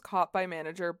act was caught by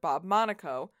manager Bob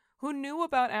Monaco, who knew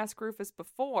about Ask Rufus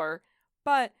before,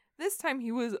 but this time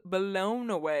he was blown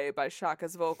away by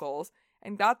Shaka's vocals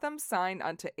and got them signed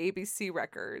onto ABC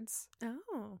Records.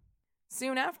 Oh.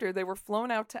 Soon after, they were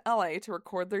flown out to LA to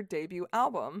record their debut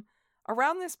album.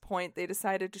 Around this point, they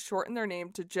decided to shorten their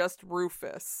name to just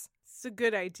Rufus. It's a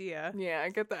good idea. Yeah,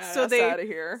 get the ass out of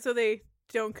here. So they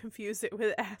don't confuse it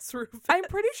with Ass Rufus. I'm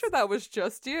pretty sure that was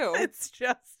just you. It's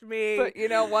just me. But you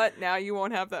know what? Now you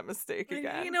won't have that mistake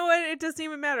again. You know what? It doesn't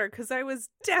even matter because I was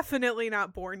definitely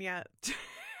not born yet.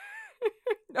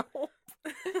 No.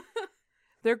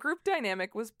 Their group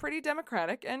dynamic was pretty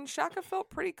democratic, and Shaka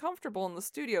felt pretty comfortable in the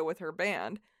studio with her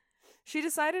band. She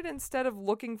decided instead of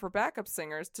looking for backup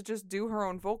singers to just do her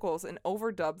own vocals and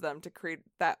overdub them to create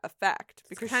that effect.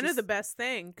 Because it's kind of the best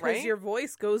thing, because right? your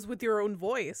voice goes with your own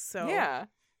voice. So yeah,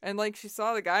 and like she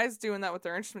saw the guys doing that with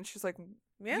their instruments. She's like,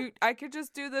 "Yeah, I could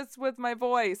just do this with my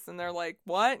voice," and they're like,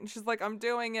 "What?" And she's like, "I'm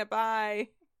doing it. Bye."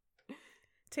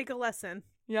 Take a lesson.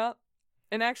 Yep.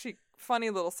 And actually,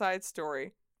 funny little side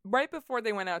story. Right before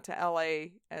they went out to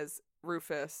LA as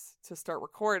Rufus to start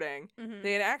recording,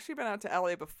 they had actually been out to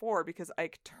LA before because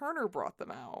Ike Turner brought them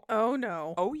out. Oh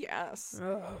no. Oh yes.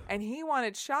 Ugh. And he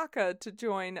wanted Shaka to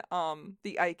join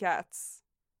the Ikeettes.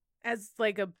 As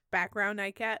like a background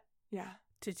Ikeette? Yeah.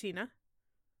 To Tina?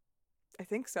 I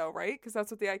think so, right? Because that's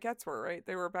what the Ikeettes were, right?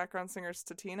 They were background singers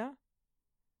to Tina.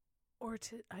 Or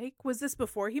to Ike? Was this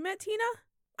before he met Tina?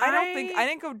 I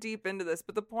didn't go deep into this,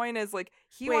 but the point is, like,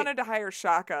 he wanted to hire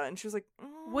Shaka, and she was like,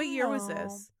 what year was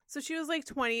this? So she was like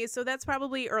 20, so that's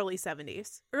probably early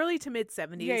 70s. Early to mid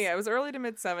 70s. Yeah, it was early to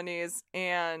mid 70s,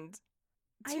 and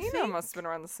Tina must have been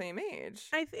around the same age.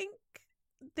 I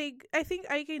think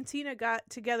Ike and Tina got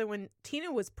together when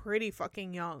Tina was pretty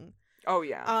fucking young. Oh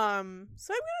yeah. So I'm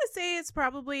gonna say it's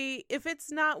probably, if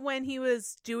it's not when he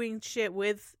was doing shit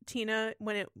with Tina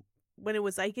when it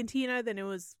was Ike and Tina, then it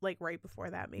was like right before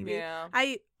that maybe. Yeah.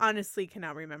 I honestly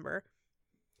cannot remember.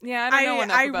 Yeah, I don't know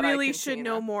enough about really Ike and should Tina.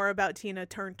 know more about Tina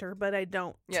Turner, but I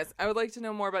don't. Yes, I would like to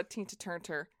know more about Tina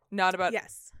Turner, not about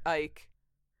Ike.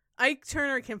 Ike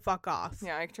Turner can fuck off.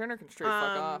 Yeah, Ike Turner can straight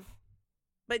fuck off.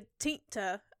 But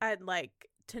Tina, I'd like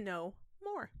to know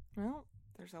more. Well,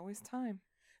 there's always time.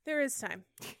 There is time.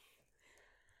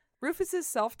 Rufus's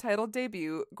self-titled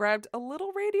debut grabbed a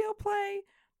little radio play,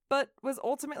 but was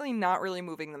ultimately not really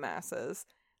moving the masses.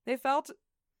 They felt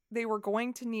they were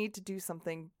going to need to do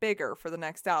something bigger for the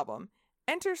next album.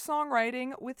 Enter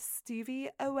songwriting with Stevie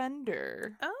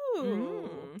Wonder. Oh.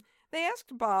 They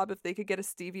asked Bob if they could get a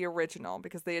Stevie original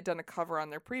because they had done a cover on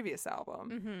their previous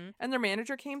album. And their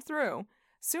manager came through.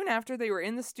 Soon after, they were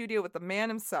in the studio with the man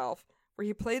himself, where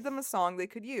he played them a song they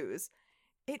could use.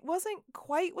 It wasn't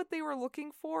quite what they were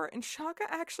looking for, and Shaka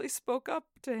actually spoke up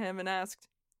to him and asked,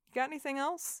 "You got anything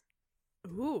else?"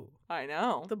 Ooh. I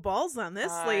know. The balls on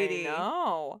this lady. I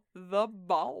know. The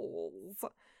balls.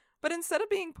 But instead of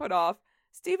being put off,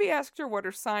 Stevie asked her what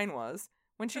her sign was.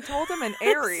 When she told him an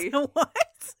Aries. What?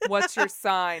 What's your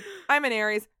sign? I'm an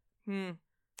Aries.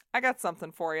 I got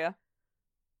something for you.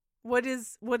 What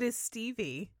is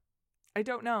Stevie? I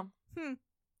don't know.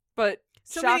 But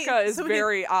Shaka is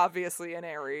very obviously an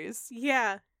Aries.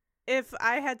 Yeah. If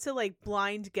I had to like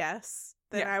blind guess,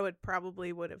 then I would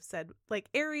have said like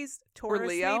Aries, Taurus, or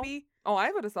Leo. maybe. Oh,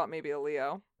 I would have thought maybe a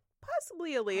Leo.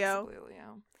 Possibly a Leo.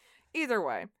 Either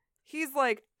way, he's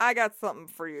like, I got something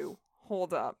for you.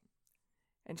 Hold up.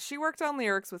 And she worked on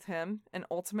lyrics with him, and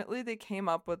ultimately they came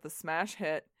up with the smash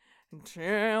hit,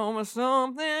 "Tell Me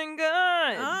Something Good."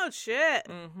 Oh, shit.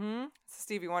 It's a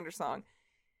Stevie Wonder song.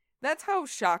 That's how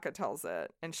Shaka tells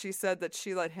it, and she said that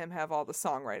she let him have all the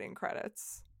songwriting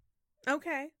credits.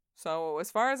 Okay. So, as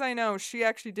far as I know, she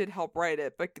actually did help write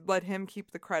it, but let him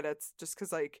keep the credits just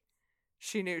because, like,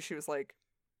 she knew she was like,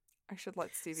 I should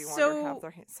let Stevie Wonder have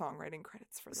their songwriting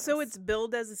credits for this. So it's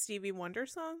billed as a Stevie Wonder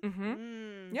song?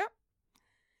 Yep.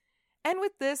 And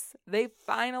with this, they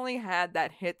finally had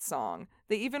that hit song.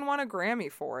 They even won a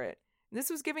Grammy for it. This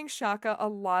was giving Shaka a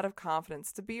lot of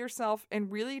confidence to be herself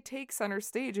and really take center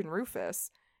stage in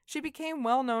Rufus. She became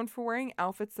well known for wearing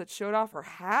outfits that showed off her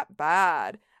hat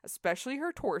bad, especially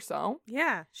her torso.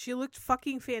 Yeah, she looked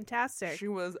fucking fantastic. She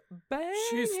was banging.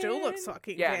 She still looks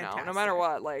fucking fantastic. No matter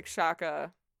what, like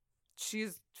Shaka,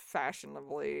 she's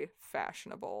fashionably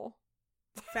fashionable.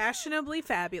 Fashionably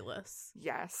fabulous.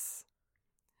 Yes.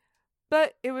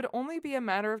 But it would only be a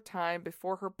matter of time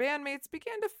before her bandmates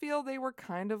began to feel they were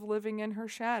kind of living in her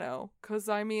shadow. Because,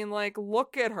 I mean, like,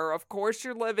 look at her. Of course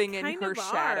you're living in her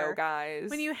shadow, guys.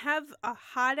 When you have a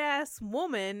hot-ass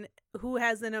woman who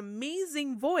has an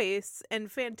amazing voice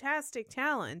and fantastic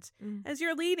talent as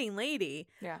your leading lady,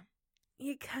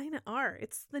 you kind of are.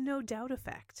 It's the no doubt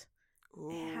effect.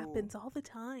 Ooh. It happens all the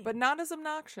time. But not as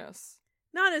obnoxious.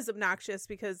 Not as obnoxious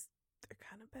because they're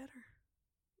kind of better.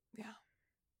 Yeah.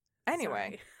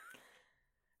 Anyway,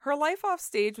 her life off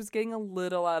stage was getting a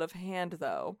little out of hand,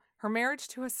 though. Her marriage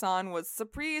to Hassan was,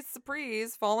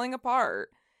 surprise, falling apart.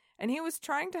 And he was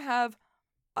trying to have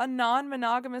a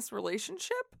non-monogamous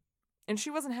relationship, and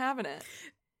she wasn't having it.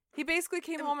 He basically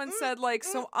came home and said, like,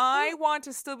 so I want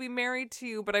to still be married to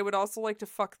you, but I would also like to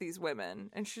fuck these women.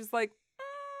 And she's like,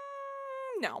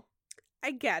 no.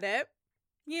 I get it.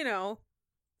 You know.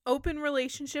 Open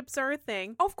relationships are a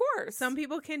thing. Of course. Some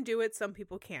people can do it, some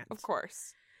people can't. Of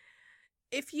course.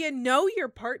 If you know your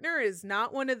partner is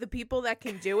not one of the people that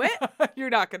can do it, you're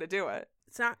not going to do it.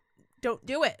 Don't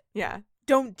do it. Yeah.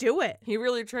 Don't do it. He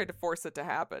really tried to force it to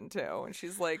happen, too. And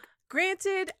she's like,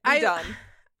 granted, done.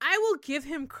 I will give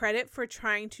him credit for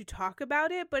trying to talk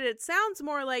about it, but it sounds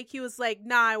more like he was like,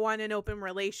 nah, I want an open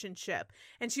relationship.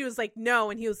 And she was like, no.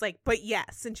 And he was like, but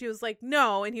yes. And she was like,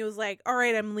 no. And he was like, all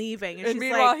right, I'm leaving. And she's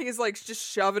meanwhile, like, he's like just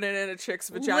shoving it in a chick's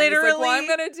vagina. Literally, he's like, well, I'm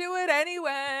going to do it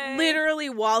anyway.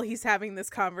 Literally while he's having this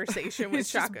conversation with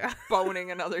Shaka. Just boning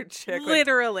another chick.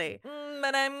 Literally. Like,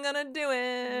 but I'm going to do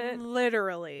it.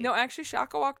 Literally. No, actually,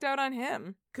 Shaka walked out on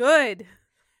him. Good.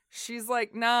 She's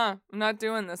like, nah, I'm not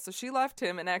doing this. So she left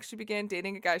him and actually began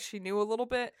dating a guy she knew a little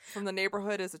bit from the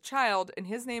neighborhood as a child, and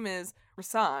his name is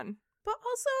Rasan. But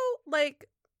also, like,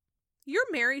 you're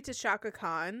married to Shaka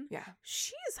Khan. Yeah.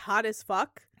 She's hot as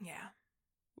fuck. Yeah.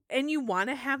 And you want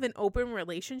to have an open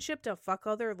relationship to fuck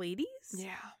other ladies?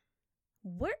 Yeah.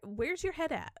 Where's your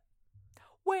head at?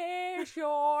 Where's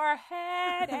your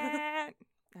head at?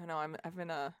 I know I'm in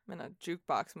a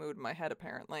jukebox mood in my head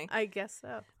apparently. I guess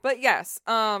so. But yes,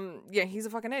 he's a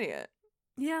fucking idiot.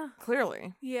 Yeah.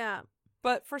 Clearly. Yeah.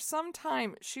 But for some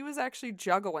time she was actually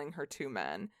juggling her two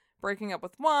men, breaking up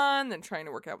with one, then trying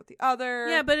to work out with the other.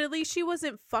 Yeah, but at least she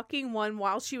wasn't fucking one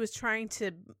while she was trying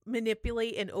to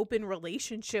manipulate an open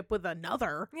relationship with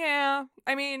another. Yeah.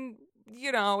 I mean,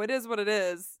 you know, it is what it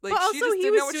is. Like, but also she just he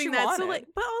didn't was know what doing she that. wanted. So like,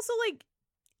 but also like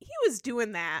he was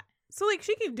doing that. So, like,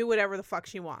 she can do whatever the fuck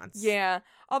she wants. Yeah.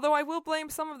 Although I will blame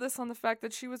some of this on the fact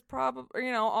that she was probably,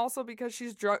 you know, also because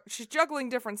she's juggling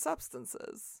different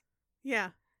substances.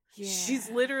 Yeah.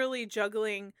 She's literally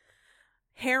juggling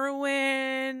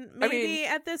heroin, maybe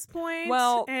at this point.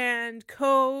 Well, and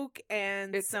coke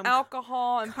and it's some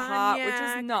alcohol and cognac. pot,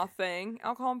 which is nothing.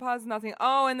 Alcohol and pot is nothing.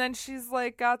 Oh, and then she's,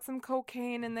 like, got some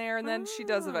cocaine in there, and then she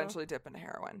does eventually dip into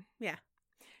heroin. Yeah.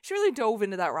 She really dove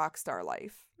into that rock star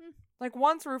life. Like,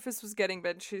 once Rufus was getting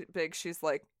big, she's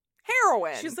like,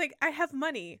 heroin! She's like, I have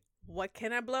money. What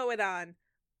can I blow it on?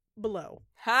 Blow.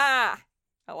 Ha!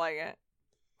 I like it.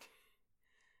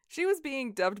 She was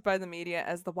being dubbed by the media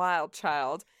as the wild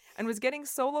child and was getting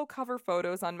solo cover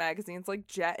photos on magazines like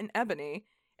Jet and Ebony.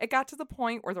 It got to the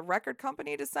point where the record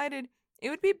company decided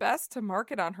it would be best to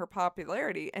market on her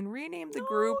popularity and rename the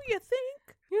group. Oh, you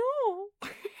think? No.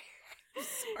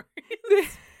 Sorry.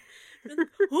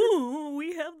 Oh,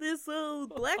 we have this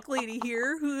black lady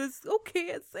here who is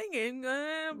okay at singing.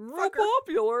 Real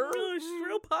popular. She's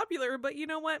real popular, but you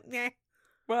know what? Nah.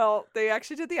 Well, they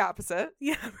actually did the opposite.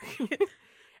 Yeah.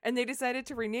 And they decided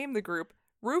to rename the group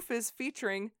Rufus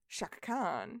featuring Shaka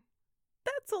Khan.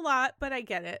 That's a lot, but I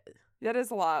get it. That is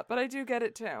a lot, but I do get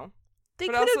it too. They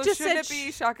but could also, have just shouldn't said it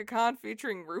be Shaka Khan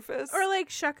featuring Rufus? or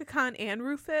like Shaka Khan and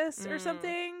Rufus or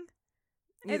something.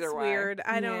 Either it's way. Weird.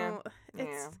 I don't.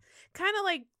 It's kind of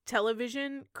like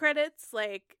television credits,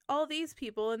 like all these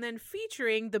people, and then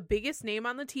featuring the biggest name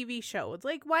on the TV show. It's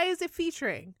like, why is it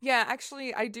featuring? Yeah,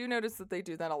 actually, I do notice that they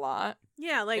do that a lot.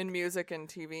 Yeah, like in music and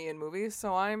TV and movies.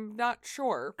 So I'm not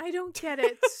sure. I don't get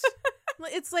it.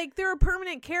 It's like they're a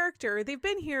permanent character. They've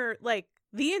been here like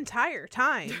the entire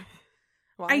time.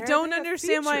 I don't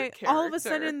understand why all of a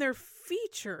sudden they're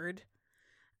featured.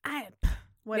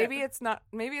 Whatever.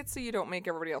 Maybe it's so you don't make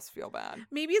everybody else feel bad.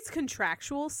 Maybe it's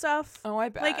contractual stuff. Oh, I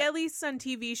bet. Like, at least on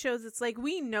TV shows, it's like,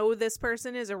 we know this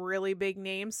person is a really big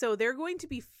name, so they're going to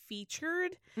be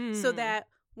featured so that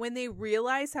when they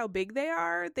realize how big they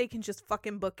are, they can just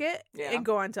fucking book it and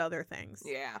go on to other things.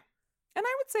 Yeah. And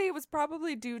I would say it was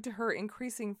probably due to her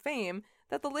increasing fame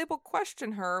that the label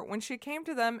questioned her when she came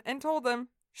to them and told them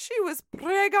she was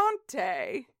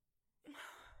pregante.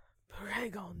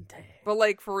 Pregante. But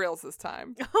like for reals this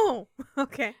time. Oh,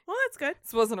 okay. Well, that's good.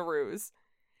 This wasn't a ruse.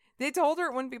 They told her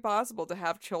it wouldn't be possible to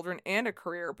have children and a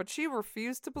career, but she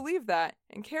refused to believe that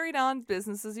and carried on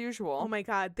business as usual. Oh my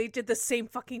god, they did the same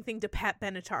fucking thing to Pat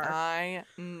Benatar. I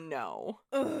know.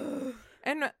 Ugh.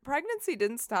 And pregnancy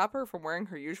didn't stop her from wearing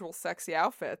her usual sexy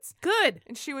outfits. Good.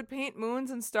 And she would paint moons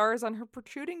and stars on her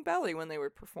protruding belly when they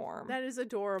would perform. That is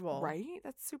adorable. Right?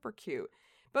 That's super cute.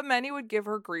 But many would give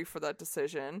her grief for that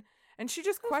decision. And she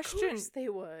just questioned. Of course they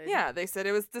would. Yeah, they said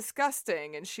it was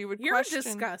disgusting. And she would You're question.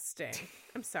 disgusting.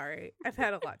 I'm sorry. I've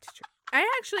had a lot to drink.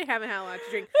 I actually haven't had a lot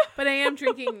to drink, but I am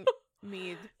drinking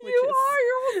mead. Which You is... are.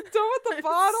 You're almost done with the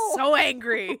bottle. So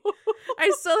angry.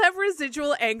 I still have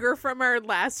residual anger from our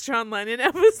last John Lennon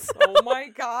episode. Oh my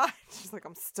god. She's like,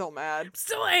 I'm still mad. I'm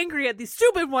still angry at these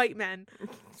stupid white men.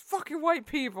 Fucking white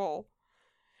people.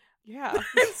 Yeah.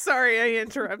 I'm sorry I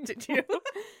interrupted you.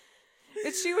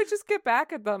 And she would just get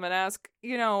back at them and ask,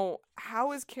 you know,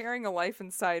 how is carrying a life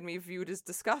inside me viewed as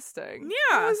disgusting?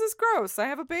 Yeah. How is this gross? I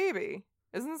have a baby.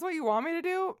 Isn't this what you want me to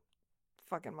do?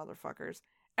 Fucking motherfuckers.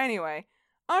 Anyway,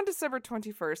 on December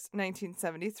 21st,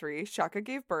 1973, Shaka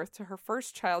gave birth to her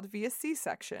first child via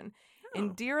C-section,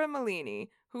 Indira Malini,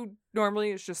 who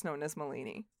normally is just known as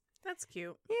Malini. That's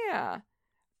cute. Yeah.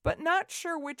 But not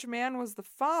sure which man was the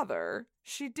father,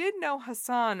 she did know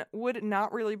Hassan would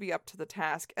not really be up to the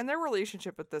task, and their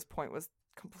relationship at this point was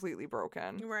completely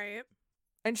broken. Right.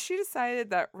 And she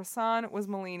decided that Hassan was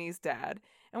Malini's dad,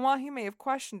 and while he may have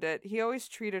questioned it, he always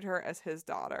treated her as his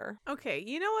daughter. Okay,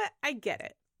 you know what? I get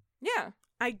it. Yeah.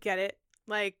 I get it.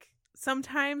 Like,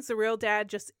 sometimes the real dad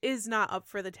just is not up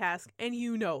for the task, and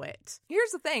you know it.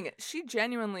 Here's the thing. She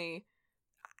genuinely,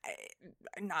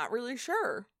 I'm not really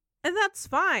sure. And that's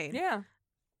fine. Yeah.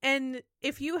 And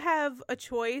if you have a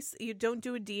choice, you don't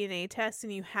do a DNA test,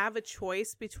 and you have a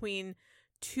choice between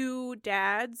two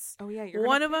dads. Oh, yeah. You're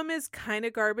one of them is kind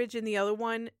of garbage, and the other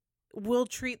one will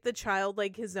treat the child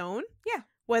like his own. Yeah.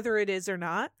 Whether it is or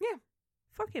not. Yeah.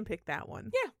 Fucking pick that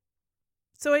one. Yeah.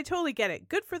 So I totally get it.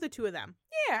 Good for the two of them.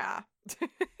 Yeah.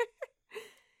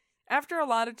 After a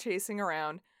lot of chasing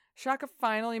around, Shaka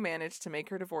finally managed to make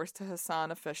her divorce to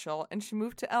Hassan official, and she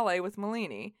moved to LA with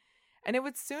Malini. And it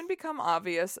would soon become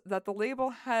obvious that the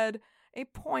label had a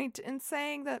point in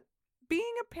saying that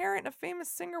being a parent of a famous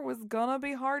singer was gonna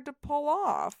be hard to pull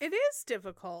off. It is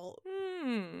difficult.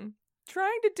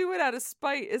 Trying to do it out of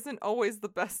spite isn't always the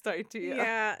best idea.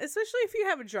 Yeah, especially if you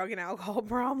have a drug and alcohol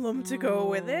problem to go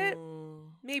with it.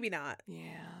 Maybe not.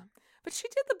 Yeah. But she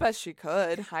did the best she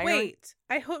could. Wait,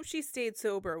 I hope she stayed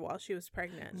sober while she was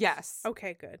pregnant. Yes.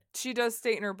 Okay, good. She does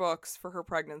state in her books for her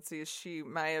pregnancies she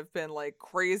may have been like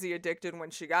crazy addicted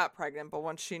when she got pregnant, but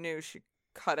once she knew, she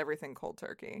cut everything cold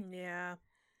turkey. Yeah,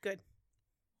 good.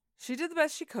 She did the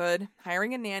best she could,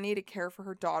 hiring a nanny to care for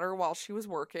her daughter while she was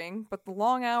working, but the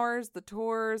long hours, the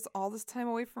tours, all this time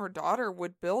away from her daughter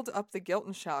would build up the guilt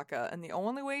in Shaka, and the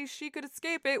only way she could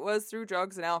escape it was through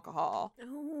drugs and alcohol.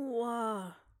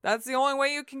 Oh, That's the only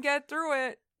way you can get through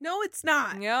it. no, it's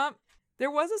not. Yep.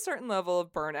 There was a certain level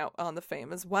of burnout on the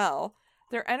Fame as well.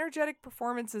 Their energetic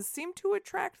performances seemed to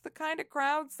attract the kind of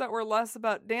crowds that were less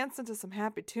about dancing to some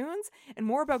happy tunes and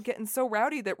more about getting so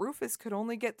rowdy that Rufus could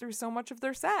only get through so much of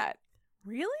their set.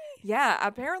 Really? Yeah,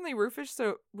 apparently Rufus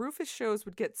shows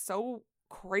would get so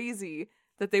crazy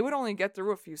that they would only get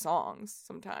through a few songs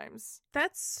sometimes.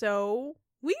 That's so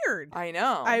weird. I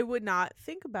know. I would not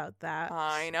think about that.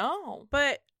 I know.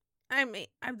 But, I mean,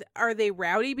 are they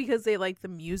rowdy because they like the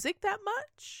music that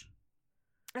much?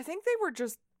 I think they were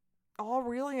just all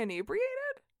really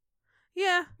inebriated.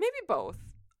 Yeah. Maybe both.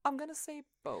 I'm going to say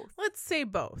both. Let's say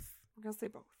both. I'm going to say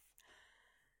both.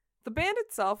 The band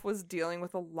itself was dealing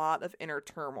with a lot of inner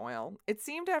turmoil. It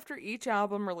seemed after each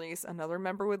album release, another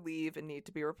member would leave and need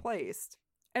to be replaced.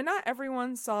 And not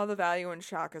everyone saw the value in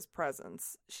Shaka's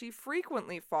presence. She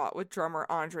frequently fought with drummer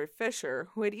Andre Fisher,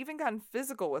 who had even gotten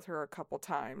physical with her a couple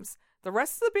times. The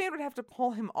rest of the band would have to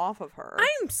pull him off of her.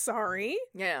 I'm sorry.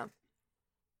 Yeah.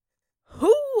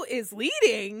 Who is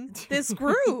leading this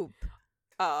group?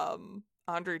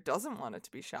 Andre doesn't want it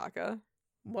to be Shaka.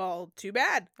 Well, too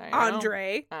bad. I know.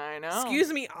 Andre. I know.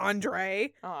 Excuse me,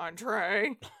 Andre.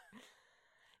 Andre.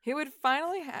 He would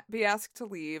finally be asked to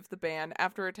leave the band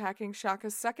after attacking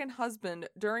Shaka's second husband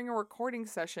during a recording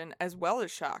session as well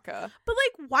as Shaka. But,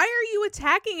 like, why are you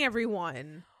attacking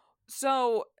everyone?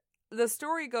 So, the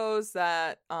story goes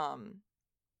that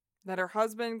that her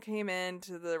husband came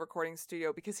into the recording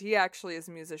studio because he actually is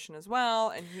a musician as well,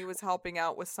 and he was helping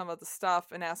out with some of the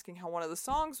stuff and asking how one of the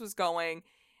songs was going.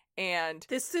 And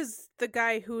this is the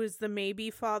guy who is the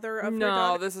maybe father of her no,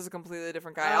 daughter? this is a completely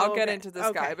different guy. Oh, I'll get okay. into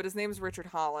this guy, but his name's Richard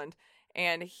Holland,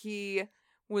 and he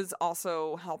was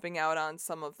also helping out on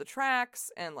some of the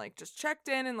tracks and, like, just checked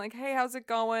in and, like, hey, how's it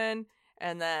going?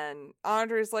 And then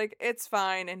Andre's like, it's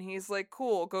fine. And he's like,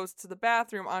 cool, goes to the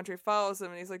bathroom. Andre follows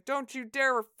him and he's like, don't you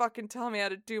dare fucking tell me how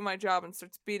to do my job, and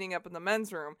starts beating up in the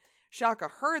men's room. Shaka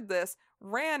heard this,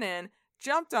 ran in,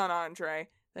 jumped on Andre.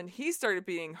 Then he started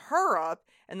beating her up,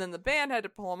 and then the band had to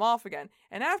pull him off again.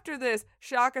 And after this,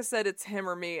 Shaka said it's him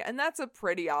or me, and that's a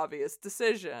pretty obvious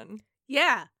decision.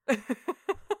 Yeah.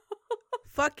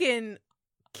 Fucking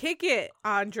kick it,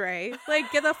 Andre. Like,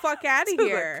 get the fuck out of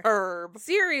here. The curb.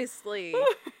 Seriously.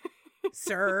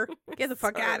 Sir, get the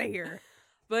fuck out of here.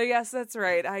 But yes, that's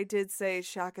right. I did say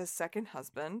Shaka's second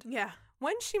husband. Yeah.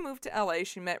 When she moved to LA,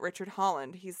 she met Richard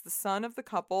Holland. He's the son of the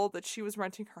couple that she was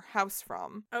renting her house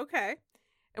from. Okay.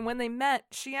 And when they met,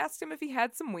 she asked him if he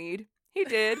had some weed. He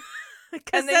did.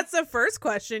 Because that's the first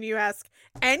question you ask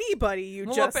anybody you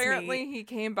just apparently meet. He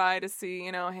came by to see,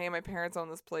 you know, hey, my parents own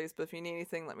this place, but if you need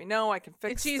anything, let me know. I can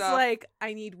fix And she's stuff. like,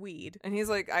 I need weed. And he's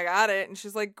like, I got it. And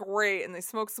she's like, great. And they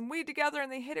smoked some weed together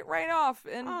and they hit it right off.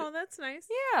 And Oh, that's nice.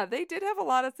 yeah, they did have a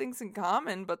lot of things in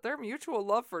common, but their mutual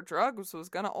love for drugs was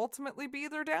going to ultimately be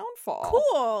their downfall.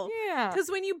 Cool. Yeah. Because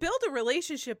when you build a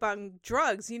relationship on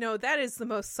drugs, you know, that is the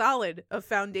most solid of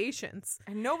foundations.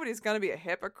 And nobody's going to be a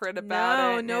hypocrite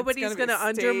about it. No, nobody's going to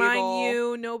undermine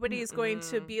you. Nobody's going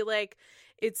to be like,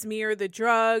 it's me or the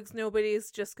drugs. Nobody's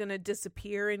just going to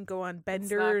disappear and go on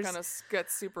benders. It's not going to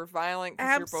get super violent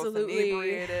because you're both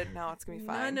inebriated. No, it's going to be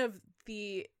fine. None of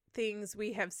the things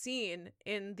we have seen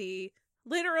in the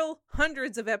literal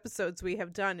hundreds of episodes we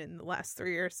have done in the last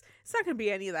 3 years. It's not going to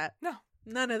be any of that. No.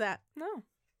 None of that. No.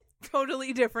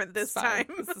 Totally different this time.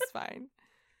 This is fine.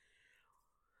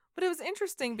 But it was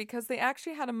interesting because they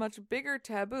actually had a much bigger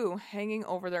taboo hanging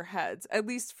over their heads, at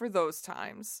least for those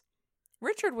times.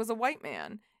 Richard was a white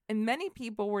man, and many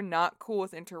people were not cool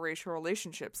with interracial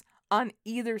relationships on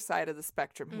either side of the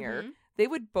spectrum here. They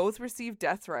would both receive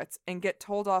death threats and get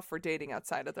told off for dating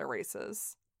outside of their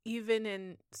races. Even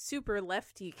in super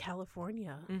lefty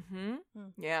California.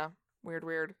 Yeah.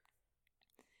 Weird.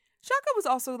 Shaka was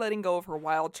also letting go of her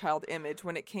wild child image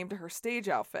when it came to her stage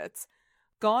outfits.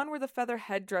 Gone were the feather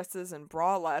headdresses and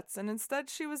bralettes, and instead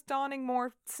she was donning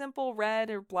more simple red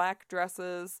or black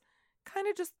dresses. Kind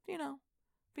of just, you know,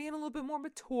 being a little bit more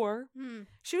mature.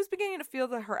 She was beginning to feel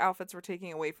that her outfits were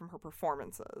taking away from her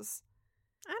performances.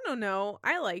 I don't know.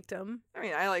 I liked them. I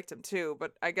mean, I liked them too,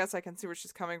 but I guess I can see where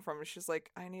she's coming from. She's like,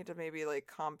 I need to maybe like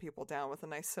calm people down with a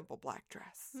nice simple black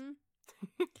dress.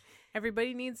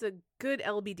 Everybody needs a good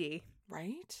LBD.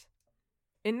 Right?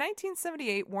 In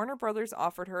 1978, Warner Brothers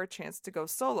offered her a chance to go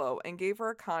solo and gave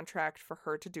her a contract for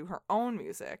her to do her own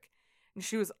music. And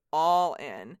she was all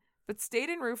in, but stayed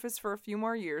in Rufus for a few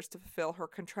more years to fulfill her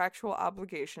contractual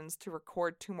obligations to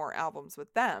record 2 more albums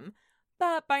with them.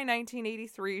 But by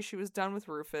 1983, she was done with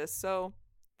Rufus, so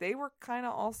they were kind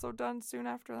of also done soon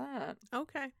after that.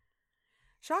 Okay.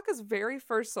 Shaka's very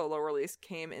first solo release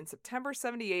came in September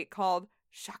 78 called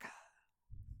Shaka.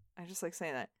 I just like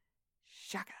saying that.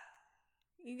 Shaka.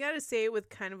 You gotta say it with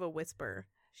kind of a whisper.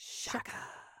 Shaka.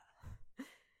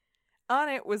 On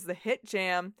it was the hit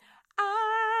jam,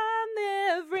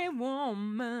 I'm every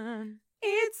woman,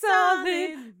 it's all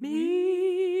in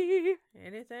me.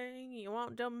 Anything you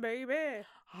want done, baby.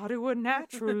 I'll do it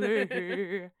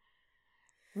naturally.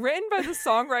 Written by the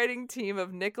songwriting team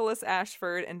of Nicholas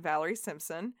Ashford and Valerie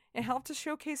Simpson, it helped to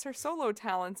showcase her solo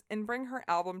talents and bring her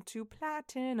album to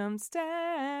platinum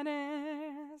status.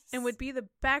 And would be the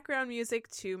background music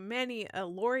to many a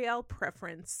L'Oreal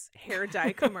Preference hair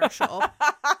dye commercial.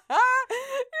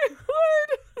 It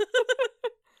would.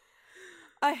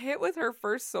 A hit with her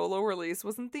first solo release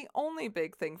wasn't the only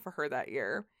big thing for her that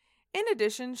year. In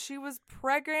addition, she was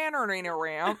pregnant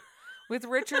with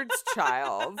Richard's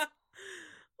child.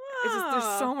 It's just,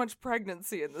 there's so much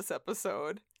pregnancy in this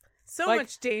episode. So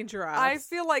much danger. I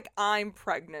feel like I'm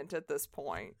pregnant at this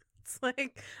point. It's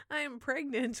like, I am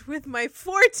pregnant with my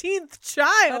 14th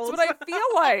child. That's what I feel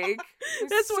like.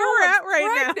 That's where we're at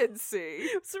right now. Pregnancy.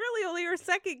 It's really only her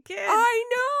second kid. I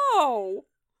know.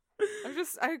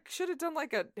 I should have done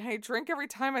like a, hey, drink every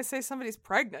time I say somebody's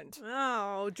pregnant.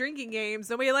 Oh, drinking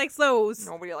games. Nobody likes those.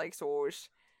 Nobody likes those.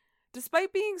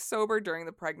 Despite being sober during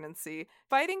the pregnancy,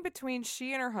 fighting between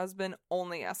she and her husband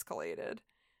only escalated.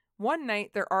 One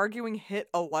night, their arguing hit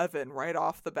 11 right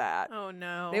off the bat. Oh,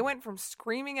 no. They went from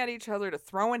screaming at each other to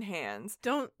throwing hands.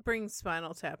 Don't bring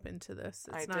Spinal Tap into this.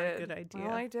 It's not a good idea.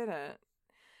 Well, I didn't.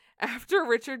 After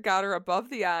Richard got her above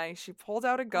the eye, she pulled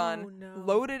out a gun,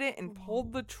 loaded it, and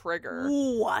pulled the trigger.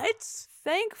 What?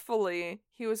 Thankfully,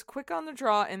 he was quick on the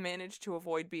draw and managed to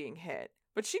avoid being hit.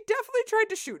 But she definitely tried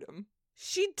to shoot him.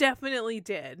 She definitely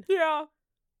did. Yeah.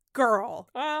 Girl.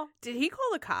 Well, Did he call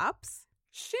the cops?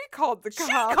 she called the cops.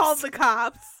 She called the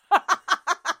cops.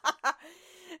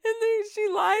 And then she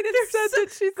lied and said that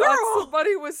she Girl. thought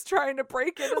somebody was trying to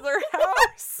break into their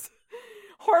house.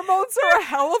 Hormones are a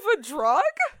hell of a drug?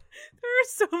 There are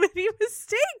so many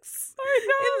mistakes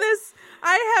in this.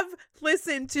 I have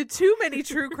listened to too many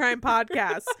true crime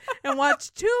podcasts and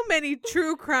watched too many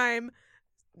true crime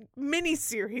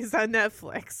miniseries on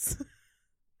Netflix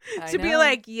to be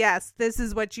like, yes, this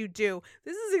is what you do.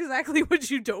 This is exactly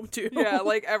what you don't do. Yeah,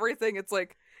 like everything. It's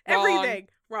like everything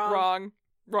wrong.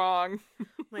 Wrong.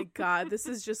 My God, this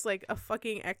is just like a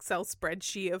fucking Excel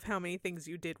spreadsheet of how many things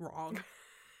you did wrong.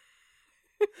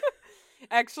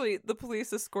 Actually, the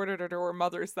police escorted her to her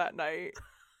mother's that night.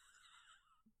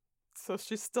 So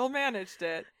she still managed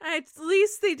it. At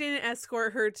least they didn't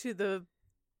escort her to the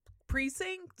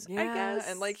precinct, I guess.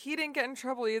 And like he didn't get in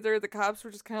trouble either. The cops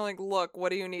were just kind of like, look, what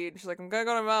do you need? She's like, I'm gonna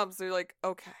go to my mom's. So they're like,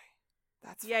 okay,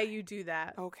 that's yeah, fine. you do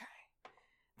that. Okay.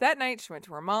 That night she went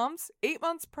to her mom's, 8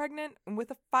 months pregnant and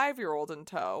with a 5-year-old in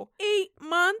tow. 8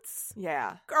 months?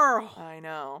 Yeah. Girl. I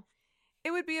know. It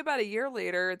would be about a year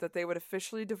later that they would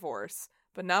officially divorce,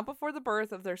 but not before the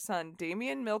birth of their son,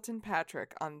 Damian Milton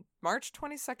Patrick, on March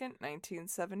 22nd,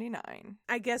 1979.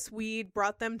 I guess weed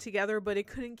brought them together, but it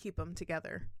couldn't keep them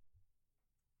together.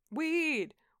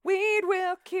 Weed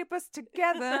will keep us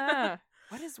together.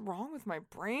 What is wrong with my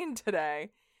brain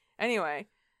today? Anyway,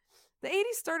 the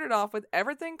 80s started off with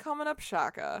everything coming up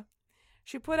Shaka.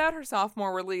 She put out her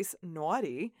sophomore release,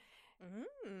 Naughty,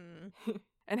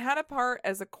 and had a part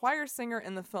as a choir singer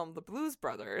in the film The Blues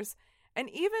Brothers, and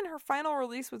even her final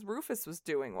release with Rufus was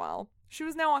doing well. She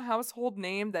was now a household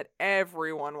name that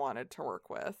everyone wanted to work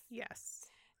with. Yes.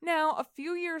 Now, a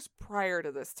few years prior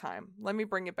to this time, let me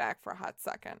bring it back for a hot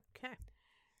second. Okay.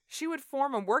 She would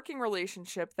form a working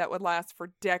relationship that would last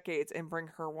for decades and bring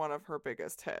her one of her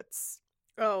biggest hits.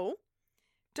 Oh.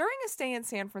 During a stay in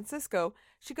San Francisco,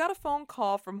 she got a phone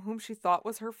call from whom she thought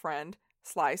was her friend,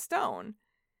 Sly Stone.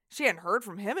 She hadn't heard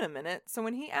from him in a minute, so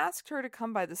when he asked her to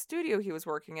come by the studio he was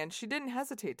working in, she didn't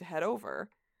hesitate to head over.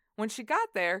 When she got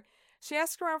there, she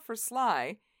asked around for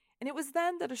Sly, and it was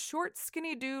then that a short,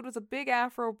 skinny dude with a big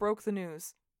afro broke the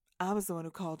news. I was the one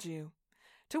who called you.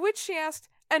 To which she asked,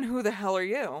 and who the hell are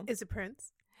you? Is it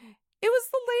Prince? It was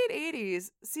the late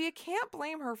 80s, so you can't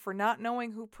blame her for not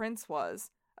knowing who Prince was,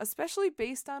 especially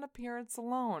based on appearance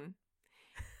alone.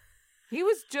 He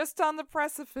was just on the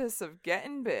precipice of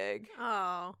getting big.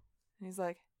 Oh. And he's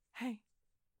like, hey,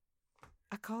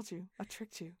 I called you. I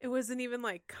tricked you. It wasn't even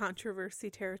like controversy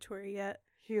territory yet.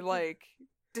 He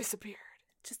disappeared.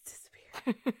 Just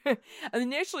disappeared. And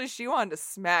initially she wanted to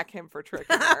smack him for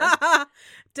tricking her.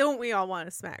 Don't we all want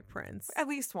to smack Prince? At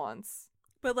least once.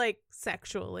 But like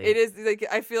sexually. It is like,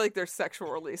 I feel like there's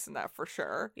sexual release in that for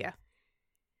sure. Yeah.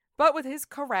 But with his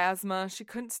charisma, she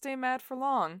couldn't stay mad for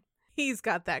long. He's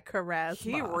got that charisma.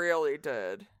 He really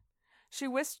did. She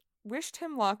wished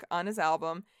him luck on his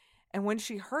album, and when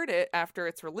she heard it after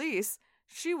its release,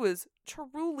 she was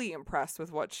truly impressed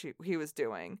with what he was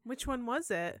doing. Which one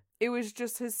was it? It was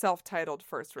just his self-titled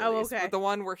first release. Oh, okay. The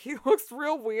one where he looks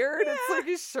real weird. Yeah. It's like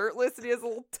he's shirtless and he has a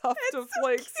little tuft of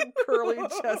so some curly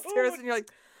chest hairs, and you're like,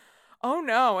 oh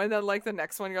no. And then like the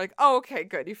next one, you're like, oh, okay,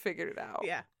 good. You figured it out.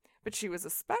 Yeah. But she was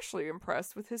especially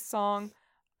impressed with his song,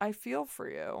 I Feel For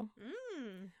You.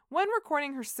 When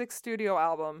recording her 6th studio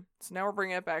album, so now we're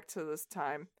bringing it back to this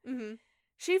time,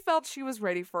 she felt she was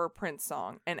ready for a Prince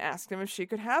song and asked him if she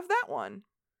could have that one.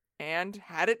 And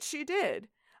had it she did.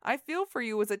 I Feel For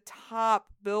You was a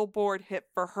top Billboard hit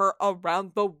for her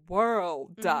around the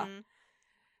world.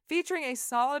 Featuring a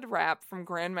solid rap from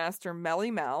Grandmaster Melly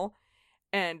Mel,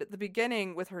 and the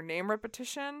beginning with her name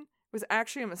repetition was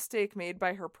actually a mistake made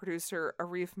by her producer,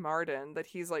 Arif Mardin, that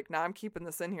he's like, nah, I'm keeping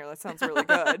this in here. That sounds really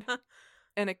good.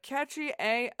 And a catchy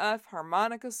AF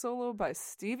harmonica solo by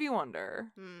Stevie Wonder.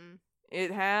 It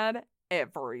had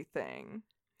everything.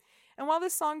 And while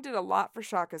this song did a lot for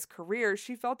Shaka's career,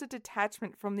 she felt a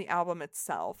detachment from the album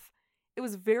itself. It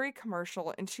was very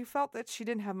commercial, and she felt that she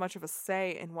didn't have much of a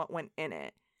say in what went in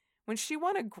it. When she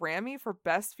won a Grammy for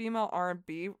Best Female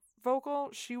R&B Vocal,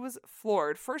 she was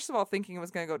floored. First of all, thinking it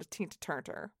was going to go to Tina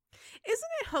Turner. Isn't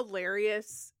it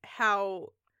hilarious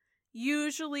how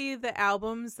usually the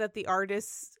albums that the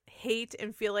artists hate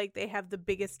and feel like they have the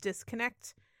biggest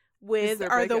disconnect with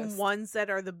are the ones that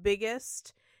are the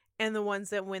biggest and the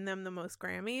ones that win them the most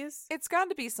Grammys? It's got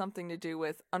to be something to do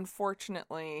with,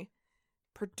 unfortunately,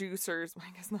 producers.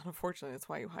 I guess not unfortunately, that's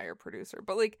why you hire a producer.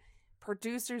 But like,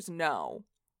 producers know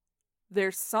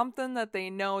there's something that they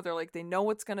know. They're like, they know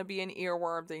what's going to be an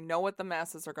earworm. They know what the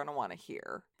masses are going to want to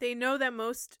hear. They know that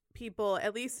most people,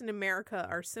 at least in America,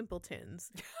 are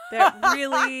simpletons that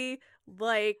really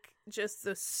like just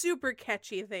the super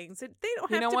catchy things. They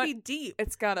don't have to be deep.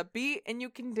 It's got a beat and you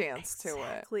can dance to it.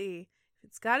 Exactly.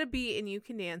 It's got a beat and you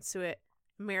can dance to it.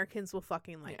 Americans will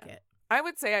fucking like it. I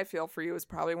would say I Feel For You is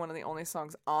probably one of the only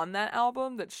songs on that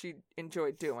album that she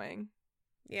enjoyed doing.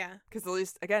 Yeah. Because at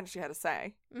least, again, she had a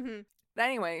say. Mm-hmm.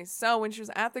 Anyway, so when she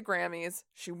was at the Grammys,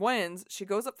 she wins, she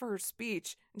goes up for her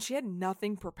speech, and she had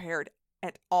nothing prepared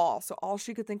at all. So all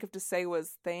she could think of to say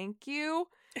was, thank you.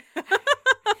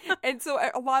 And so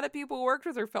a lot of people who worked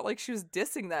with her felt like she was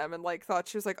dissing them and like thought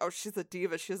she was like, oh, she's a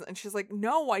diva. And she's like,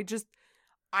 no, I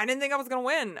didn't think I was going to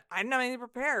win. I didn't have anything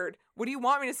prepared. What do you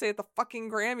want me to say at the fucking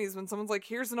Grammys when someone's like,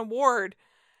 here's an award?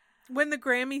 When the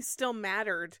Grammys still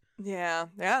mattered. Yeah,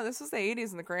 this was the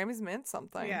 80s and the Grammys meant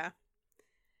something. Yeah.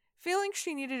 Feeling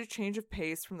she needed a change of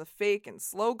pace from the fake and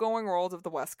slow-going world of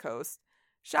the West Coast,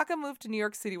 Chaka moved to New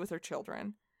York City with her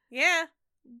children. Yeah.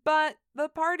 But the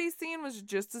party scene was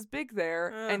just as big there,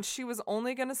 and she was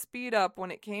only going to speed up when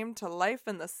it came to life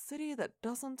in the city that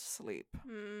doesn't sleep.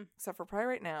 Except for probably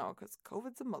right now, because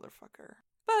COVID's a motherfucker.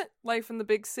 But life in the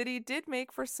big city did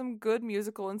make for some good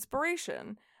musical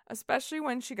inspiration, especially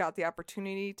when she got the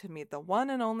opportunity to meet the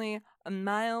one and only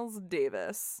Miles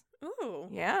Davis. Ooh.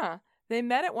 Yeah. They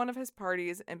met at one of his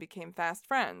parties and became fast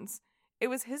friends. It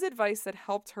was his advice that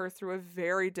helped her through a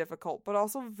very difficult but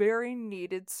also very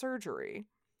needed surgery.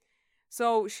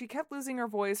 So she kept losing her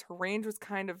voice. Her range was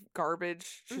kind of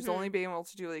garbage. She was only being able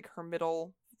to do like her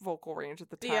middle vocal range at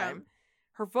the time.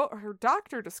 Yeah. Her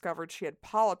doctor discovered she had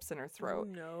polyps in her throat.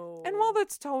 Oh, no. And while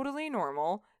that's totally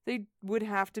normal, they would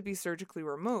have to be surgically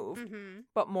removed.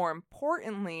 But more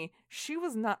importantly, she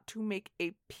was not to make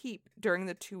a peep during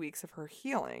the 2 weeks of her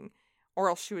healing, or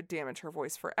else she would damage her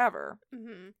voice forever.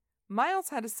 Miles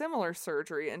had a similar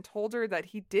surgery and told her that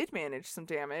he did manage some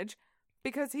damage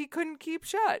because he couldn't keep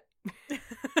shut.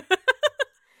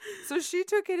 So she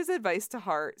took his advice to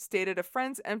heart, stayed at a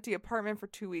friend's empty apartment for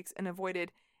 2 weeks, and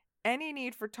avoided any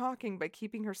need for talking by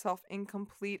keeping herself in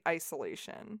complete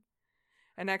isolation.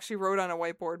 And actually wrote on a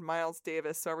whiteboard Miles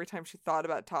Davis, so every time she thought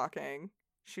about talking,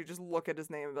 she'd just look at his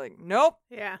name and be like, nope.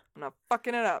 Yeah. I'm not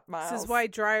fucking it up, Miles. This is why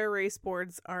dry erase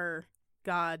boards are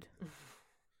God.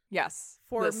 Yes.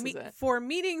 For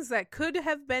meetings that could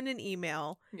have been an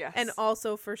email. Yes. And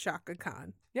also for Chaka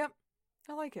Khan. Yep.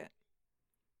 I like it.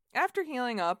 After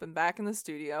healing up and back in the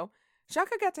studio,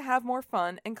 Chaka got to have more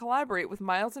fun and collaborate with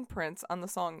Miles and Prince on the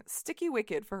song Sticky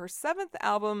Wicked for her 7th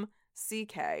album,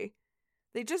 CK.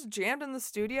 They just jammed in the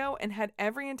studio and had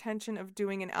every intention of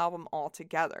doing an album all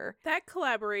together. That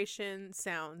collaboration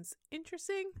sounds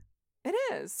interesting. It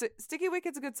is. Sticky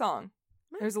Wicked's a good song.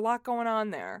 There's a lot going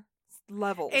on there.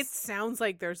 Levels. It sounds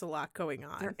like there's a lot going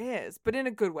on. There is, but in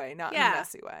a good way, not in a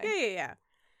messy way. Yeah.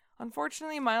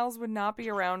 Unfortunately, Miles would not be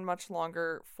around much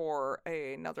longer for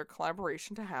another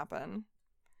collaboration to happen.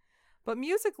 But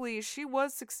musically, she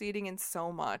was succeeding in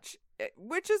so much,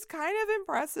 which is kind of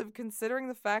impressive considering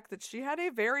the fact that she had a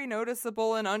very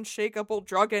noticeable and unshakable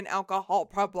drug and alcohol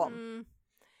problem.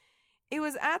 It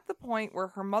was at the point where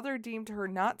her mother deemed her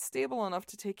not stable enough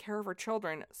to take care of her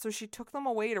children, so she took them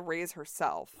away to raise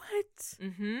herself. What?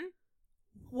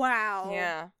 Wow.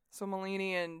 Yeah. So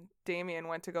Malini and Damien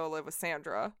went to go live with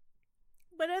Sandra.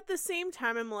 But at the same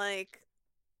time, I'm like,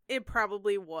 it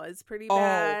probably was pretty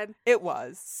bad. Oh, it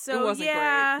was. So it wasn't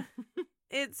great.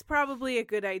 It's probably a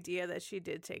good idea that she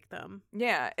did take them.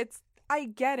 Yeah, I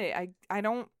get it. I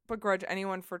don't begrudge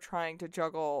anyone for trying to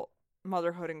juggle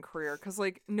motherhood and career, because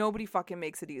like nobody fucking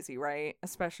makes it easy, right?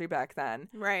 Especially back then,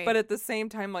 right? But at the same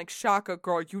time, like, Chaka,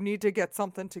 girl, you need to get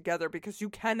something together because you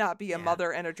cannot be a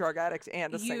mother and a drug addict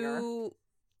and a singer.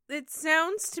 It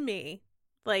sounds to me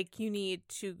like you need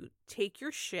to take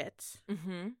your shit,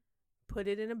 put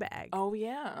it in a bag. Oh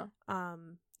yeah.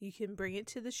 You can bring it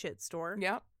to the shit store.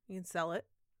 Yep. You can sell it.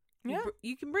 Yeah.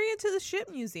 You can bring it to the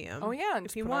shit museum. Oh yeah, and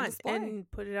if you want, and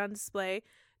put it on display.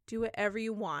 Do whatever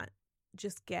you want.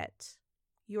 Just get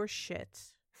your shit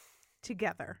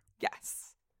together.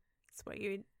 Yes. That's what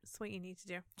you need to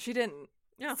do. She didn't.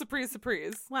 No. Surprise.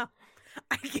 Well,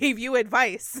 I gave you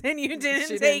advice and you didn't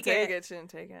She take didn't it. She didn't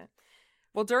take it.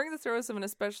 Well, during the throes of an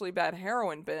especially bad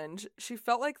heroin binge, she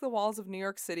felt like the walls of New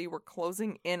York City were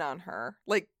closing in on her.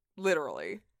 Like,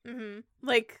 literally.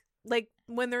 Like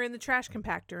when they're in the trash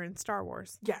compactor in Star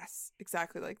Wars. Yes,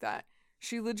 exactly like that.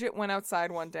 She legit went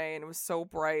outside one day and it was so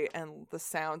bright and the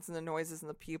sounds and the noises and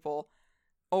the people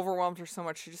overwhelmed her so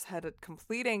much she just had a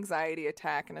complete anxiety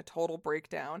attack and a total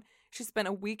breakdown. She spent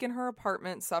a week in her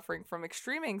apartment suffering from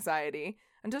extreme anxiety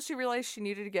until she realized she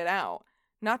needed to get out,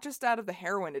 not just out of the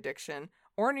heroin addiction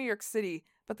or New York City,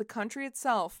 but the country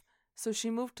itself, so she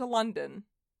moved to London.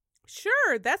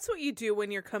 Sure, that's what you do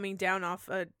when you're coming down off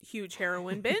a huge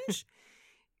heroin binge.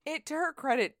 To her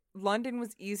credit, London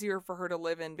was easier for her to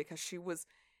live in because she was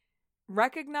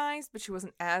recognized, but she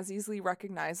wasn't as easily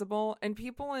recognizable, and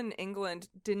people in England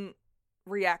didn't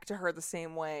react to her the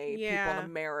same way people in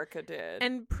America did.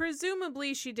 And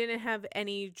presumably she didn't have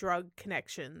any drug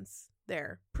connections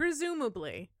there.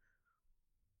 Presumably.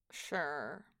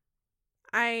 Sure.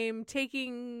 I'm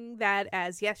taking that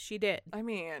as yes, she did. I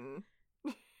mean,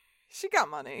 she got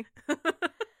money.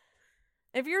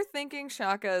 If you're thinking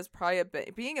Shaka is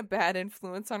probably being a bad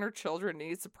influence on her children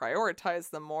needs to prioritize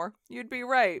them more, you'd be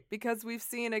right, because we've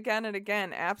seen again and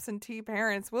again absentee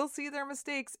parents will see their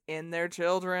mistakes in their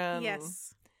children.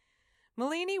 Yes.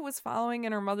 Malini was following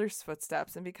in her mother's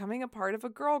footsteps and becoming a part of a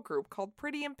girl group called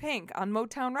Pretty in Pink on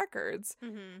Motown Records.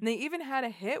 Mm-hmm. And they even had a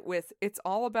hit with It's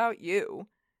All About You.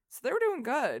 So they were doing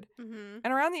good. Mm-hmm.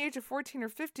 And around the age of 14 or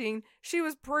 15, she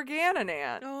was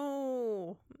pregnant.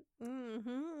 Oh.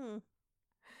 Mm-hmm.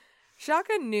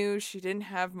 Shaka knew she didn't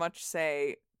have much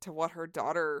say to what her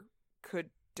daughter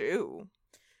could do.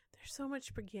 There's so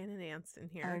much Briganna ants in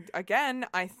here. Again,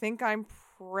 I think I'm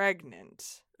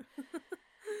pregnant.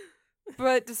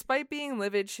 But despite being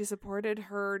livid, she supported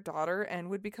her daughter and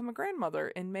would become a grandmother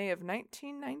in May of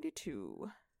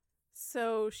 1992.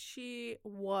 So she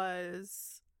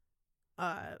was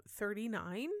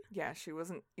 39? Yeah, she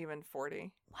wasn't even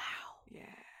 40. Wow. Yeah.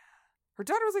 Her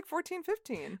daughter was like 14,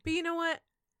 15. But you know what?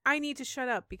 I need to shut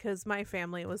up because my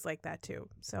family was like that too.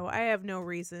 So I have no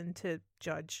reason to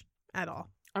judge at all.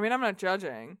 I mean, I'm not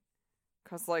judging.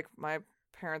 Because, like, my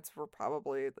parents were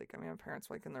probably, my parents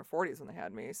were, in their 40s when they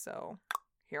had me. So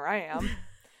here I am.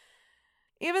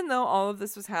 Even though all of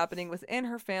this was happening within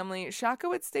her family, Shaka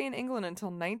would stay in England until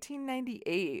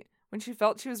 1998, when she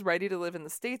felt she was ready to live in the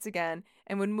States again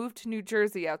and would move to New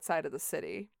Jersey outside of the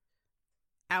city.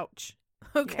 Ouch.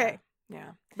 Okay.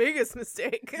 Yeah. Biggest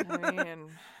mistake. I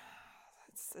mean,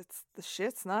 it's the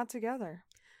shit's not together.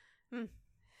 Hmm.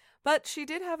 But she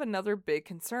did have another big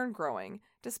concern growing.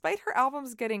 Despite her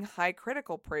albums getting high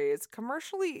critical praise,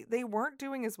 commercially they weren't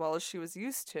doing as well as she was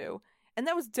used to. And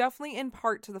that was definitely in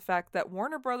part to the fact that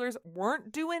Warner Brothers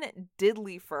weren't doing it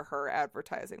diddly for her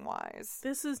advertising-wise.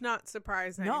 This is not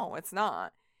surprising. No, it's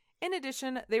not. In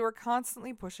addition, they were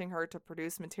constantly pushing her to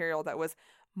produce material that was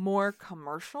more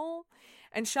commercial,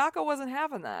 and Shaka wasn't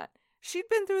having that. She'd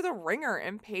been through the ringer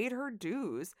and paid her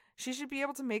dues. She should be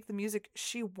able to make the music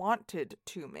she wanted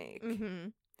to make. Mm-hmm.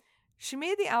 She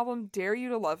made the album Dare You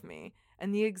to Love Me,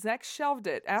 and the execs shelved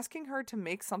it, asking her to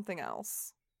make something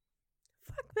else.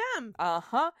 Fuck them.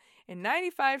 Uh-huh. In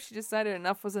 95, she decided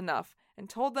enough was enough and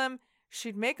told them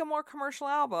she'd make a more commercial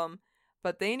album,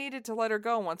 but they needed to let her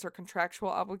go once her contractual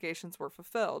obligations were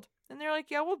fulfilled. And they're like,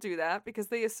 yeah, we'll do that, because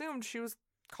they assumed she was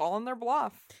calling their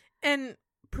bluff. And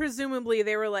presumably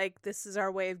they were like, this is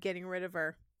our way of getting rid of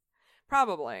her.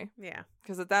 Probably. Yeah.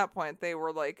 Because at that point, they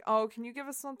were like, oh, can you give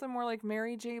us something more like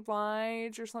Mary J.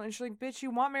 Blige or something? She's like, bitch,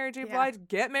 you want Mary J. Blige?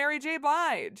 Get Mary J.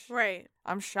 Blige. Right.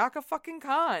 I'm Shaka fucking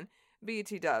Khan.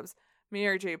 BET dubs.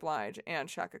 Mary J. Blige and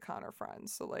Shaka Khan are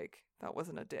friends. So, that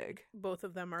wasn't a dig. Both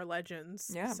of them are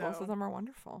legends. Yeah, so. Both of them are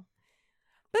wonderful.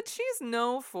 But she's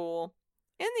no fool.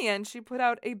 In the end, she put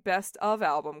out a best of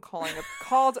album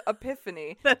called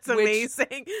Epiphany. That's amazing.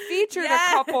 Which featured a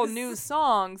couple new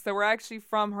songs that were actually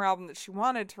from her album that she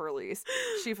wanted to release.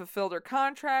 She fulfilled her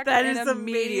contract and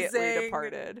immediately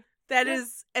departed. That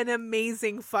is an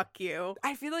amazing fuck you.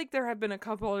 I feel like there have been a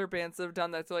couple other bands that have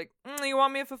done that. They're like, you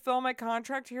want me to fulfill my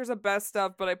contract? Here's a best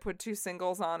of, but I put 2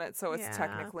 singles on it, so it's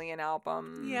technically an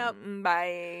album. Yep.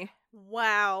 Bye.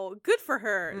 Wow. Good for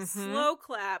her. Mm-hmm. Slow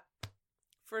clap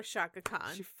for Shaka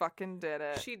Khan. She fucking did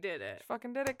it. She did it. She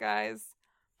fucking did it, guys.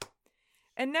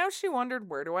 And now she wondered,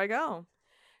 where do I go?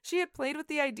 She had played with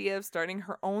the idea of starting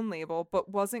her own label, but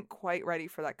wasn't quite ready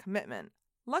for that commitment.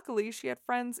 Luckily, she had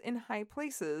friends in high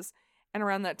places, and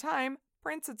around that time,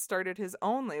 Prince had started his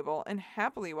own label and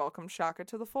happily welcomed Shaka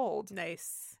to the fold.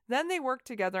 Nice. Then they worked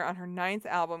together on her 9th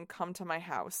album, Come to My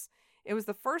House. It was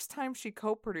the first time she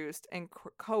co-produced and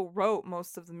co-wrote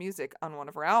most of the music on one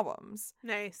of her albums.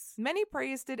 Nice. Many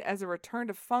praised it as a return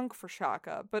to funk for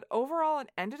Shaka, but overall it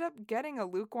ended up getting a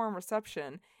lukewarm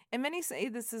reception, and many say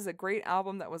this is a great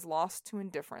album that was lost to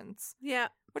indifference. Yeah.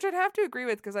 Which I'd have to agree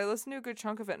with, because I listened to a good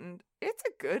chunk of it, and it's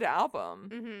a good album.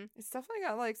 Mm-hmm. It's definitely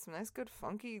got, some nice, good,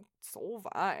 funky soul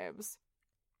vibes.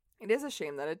 It is a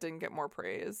shame that it didn't get more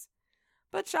praise.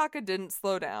 But Shaka didn't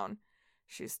slow down.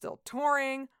 She's still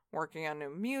touring, working on new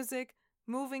music,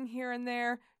 moving here and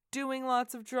there, doing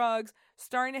lots of drugs,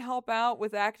 starting to help out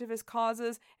with activist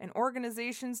causes and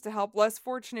organizations to help less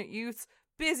fortunate youths.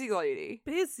 Busy lady.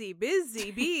 Busy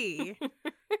bee.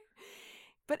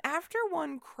 But after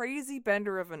one crazy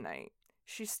bender of a night,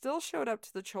 she still showed up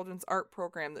to the children's art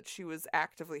program that she was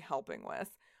actively helping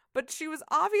with. But she was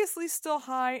obviously still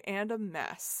high and a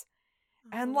mess.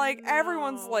 And,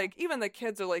 everyone's like, even the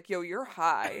kids are like, yo, you're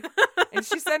high. And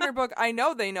she said in her book, I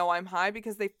know they know I'm high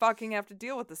because they fucking have to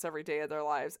deal with this every day of their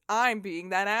lives. I'm being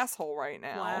that asshole right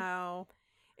now. Wow.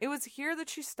 It was here that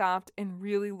she stopped and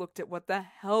really looked at what the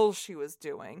hell she was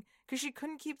doing because she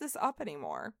couldn't keep this up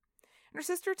anymore. And her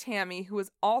sister Tammy, who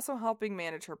was also helping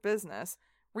manage her business,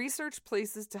 researched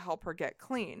places to help her get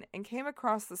clean and came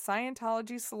across the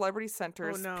Scientology Celebrity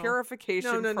Center's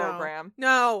purification program.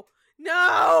 No.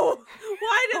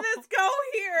 Why did this go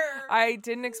here? I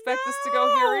didn't expect this to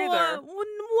go here either.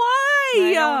 Why?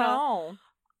 I don't know.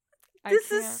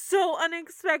 This is so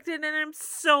unexpected and I'm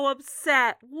so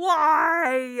upset.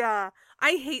 Why?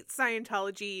 I hate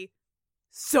Scientology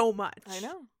so much. I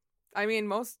know. I mean,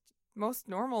 most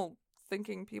normal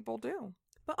thinking people do.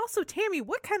 But also, Tammy,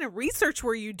 what kind of research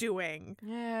were you doing?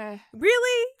 Yeah.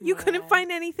 Really? You couldn't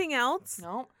find anything else?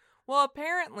 No. Well,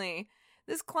 apparently,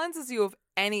 this cleanses you of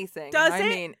anything. Does it?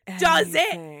 Anything. Does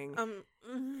it?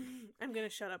 I'm going to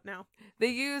shut up now. They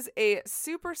use a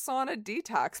super sauna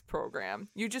detox program.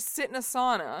 You just sit in a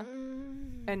sauna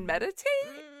and meditate?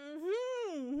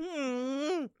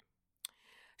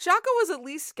 Shaka was at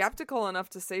least skeptical enough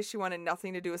to say she wanted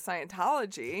nothing to do with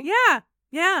Scientology.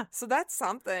 Yeah. So that's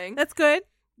something. That's good.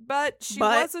 But she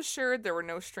was assured there were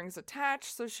no strings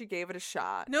attached, so she gave it a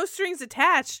shot. No strings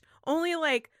attached. Only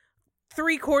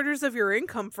 3/4 of your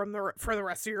income for the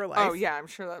rest of your life. Oh, yeah. I'm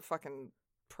sure that fucking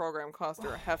program cost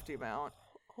her a hefty amount.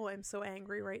 Oh, I'm so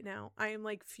angry right now. I am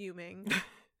fuming.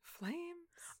 Flames?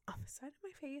 On the side of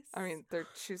my face. I mean,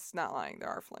 she's not lying. There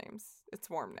are flames. It's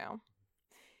warm now.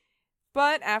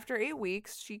 But after 8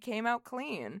 weeks, she came out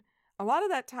clean. A lot of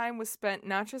that time was spent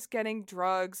not just getting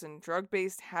drugs and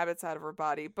drug-based habits out of her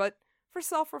body, but for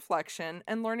self-reflection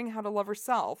and learning how to love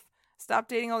herself, stop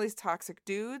dating all these toxic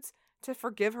dudes, to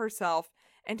forgive herself,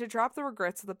 and to drop the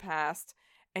regrets of the past,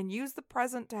 and use the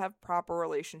present to have proper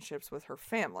relationships with her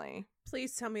family.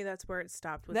 Please tell me that's where it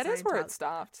stopped with That is where it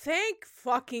stopped. Thank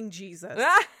fucking Jesus.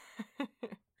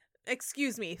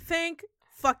 Excuse me. Thank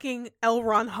fucking L.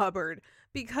 Ron Hubbard.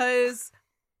 Because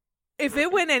if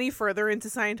it went any further into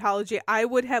Scientology, I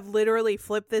would have literally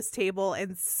flipped this table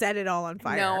and set it all on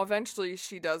fire. No, eventually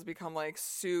she does become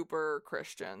super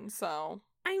Christian, so.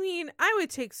 I mean, I would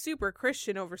take super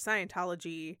Christian over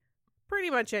Scientology pretty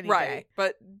much any day. Right,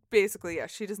 but basically, yeah,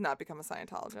 she does not become a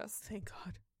Scientologist. Thank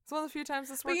God. It's one of the few times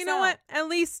this works out. But you know what? At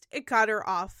least it got her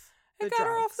off the drugs. It got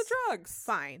her off the drugs.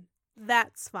 Fine.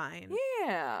 That's fine.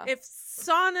 Yeah. If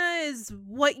sauna is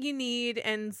what you need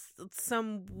and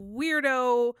some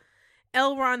weirdo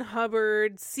L. Ron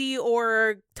Hubbard,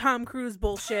 or Tom Cruise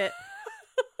bullshit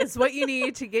is what you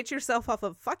need to get yourself off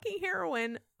of fucking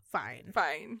heroin, fine.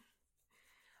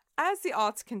 As the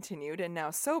aughts continued and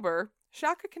now sober,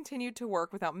 Shaka continued to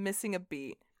work without missing a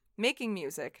beat, making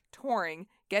music, touring,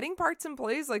 getting parts in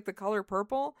plays like The Color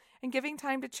Purple, and giving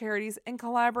time to charities and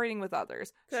collaborating with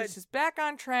others. Good. She's just back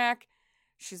on track.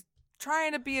 She's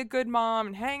trying to be a good mom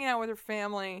and hanging out with her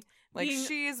family.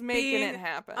 She's making it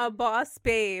happen. A boss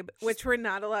babe, which we're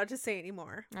not allowed to say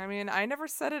anymore. I mean, I never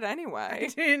said it anyway. I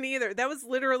didn't either. That was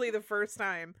literally the first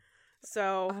time.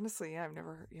 So honestly, yeah, I've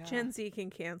never. Yeah. Gen Z can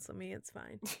cancel me. It's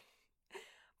fine.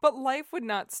 But life would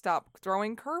not stop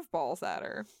throwing curveballs at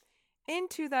her. In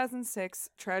 2006,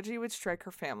 tragedy would strike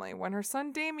her family when her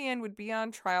son Damien would be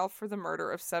on trial for the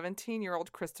murder of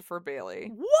 17-year-old Christopher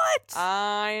Bailey. What?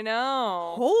 I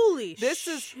know. Holy shit. This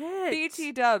is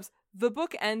BT Dubs. The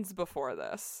book ends before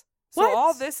this. So What?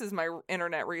 all this is my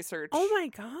internet research. Oh my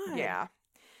God. Yeah.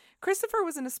 Christopher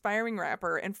was an aspiring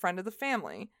rapper and friend of the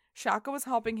family. Shaka was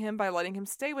helping him by letting him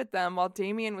stay with them while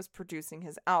Damien was producing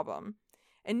his album.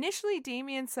 Initially,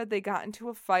 Damien said they got into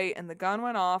a fight and the gun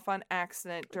went off on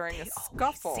accident during a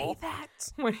scuffle say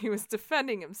that. when he was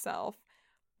defending himself.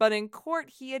 But in court,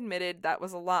 he admitted that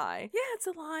was a lie. Yeah, it's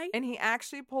a lie. And he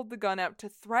actually pulled the gun out to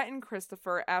threaten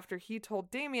Christopher after he told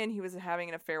Damien he was having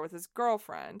an affair with his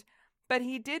girlfriend. But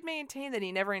he did maintain that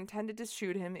he never intended to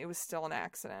shoot him. It was still an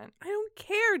accident. I don't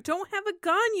care. Don't have a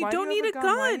gun. You Why don't do you need have a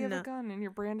gun. Why do you have a gun and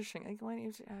you're brandishing? Why do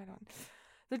you? I don't.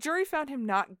 The jury found him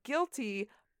not guilty,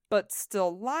 but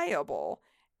still liable,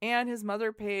 and his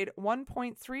mother paid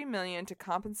 $1.3 million to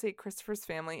compensate Christopher's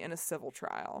family in a civil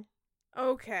trial.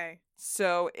 Okay.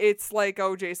 So it's like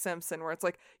O.J. Simpson, where it's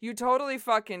like, you totally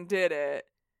fucking did it,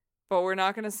 but we're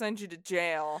not going to send you to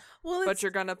jail, but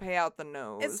you're going to pay out the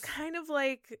nose. It's kind of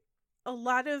like a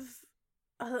lot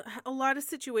of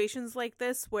situations like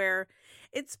this where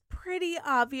it's pretty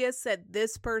obvious that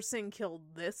this person killed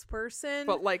this person,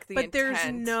 but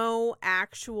there's no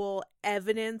actual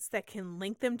evidence that can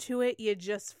link them to it. You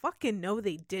just fucking know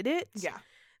they did it. Yeah.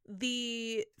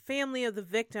 The family of the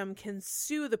victim can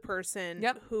sue the person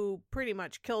who pretty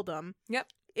much killed them. Yep.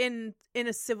 In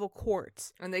a civil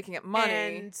court, and they can get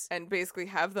money and basically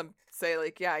have them say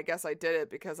like, yeah, I guess I did it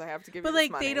because I have to give you this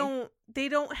money. They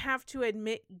don't have to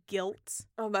admit guilt.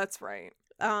 Oh, that's right.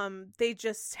 They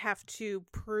just have to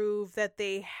prove that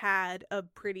they had a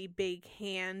pretty big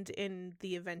hand in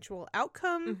the eventual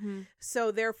outcome. Mm-hmm.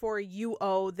 So therefore you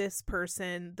owe this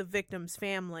person, the victim's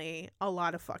family, a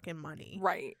lot of fucking money.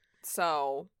 Right.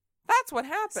 So that's what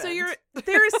happened. So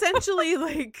they're essentially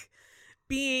like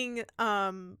being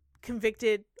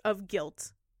convicted of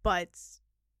guilt, but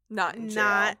not in jail.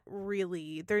 Not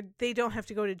really. They don't have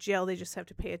to go to jail. They just have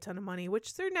to pay a ton of money,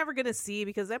 which they're never going to see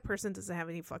because that person doesn't have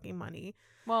any fucking money.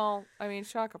 Well, I mean,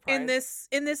 Shaka Pride. In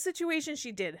this situation,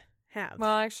 she did have.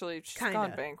 Well, actually, she's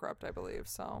gone bankrupt, I believe.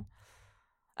 So,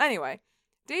 anyway,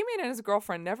 Damien and his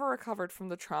girlfriend never recovered from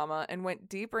the trauma and went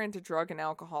deeper into drug and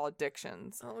alcohol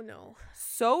addictions. Oh, no.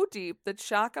 So deep that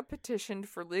Shaka petitioned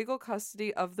for legal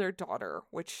custody of their daughter,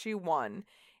 which she won.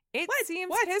 It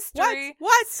seems history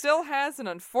still has an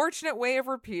unfortunate way of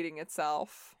repeating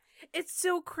itself. It's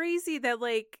so crazy that,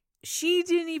 like, she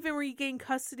didn't even regain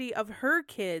custody of her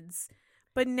kids,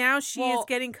 but now she is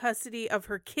getting custody of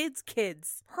her kids'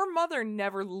 kids. Her mother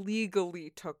never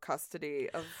legally took custody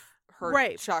of her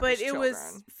Shaka's but it children.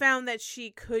 Was found that she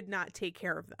could not take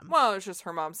care of them. Well, it was just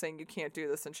her mom saying you can't do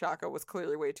this, and Shaka was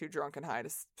clearly way too drunk and high to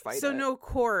fight it. So no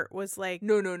court was like...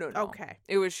 No. Okay.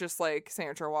 It was just like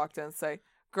Sandra walked in and say,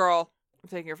 girl, I'm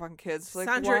taking your fucking kids. Like,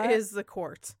 Sandra what? is the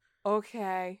court.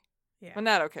 Okay. Yeah. Well,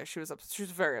 not okay. She was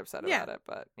very upset about it,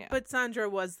 but yeah. But Sandra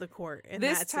was the court in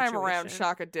this that time situation. around,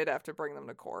 Shaka did have to bring them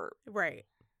to court. Right.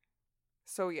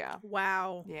 So yeah.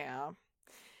 Wow. Yeah.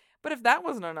 But if that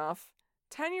wasn't enough,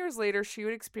 10 years later, she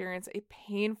would experience a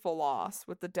painful loss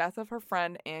with the death of her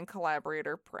friend and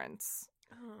collaborator, Prince.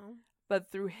 Oh. But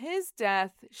through his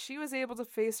death, she was able to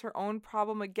face her own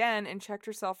problem again and checked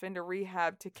herself into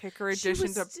rehab to kick her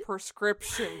addiction to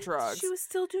prescription drugs. She was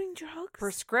still doing drugs?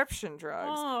 Prescription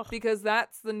drugs. Oh. Because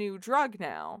that's the new drug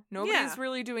now. Nobody's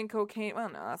really doing cocaine. Well,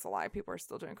 no, that's a lie. People are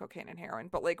still doing cocaine and heroin.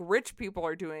 But, like, rich people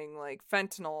are doing, like,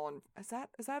 fentanyl. And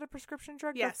is that a prescription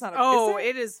drug? Yes. That's not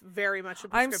it is very much a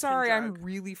prescription I'm sorry. drug. I'm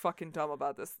really fucking dumb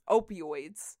about this.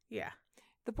 Opioids. Yeah.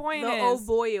 The point is...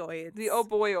 The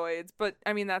opioids. But,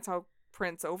 I mean, that's how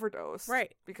Prince overdosed,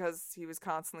 right? Because he was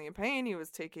constantly in pain. He was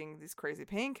taking these crazy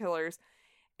painkillers,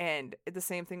 and the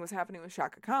same thing was happening with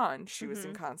Shaka Khan. She was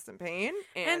in constant pain,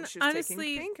 and she was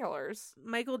honestly, taking painkillers.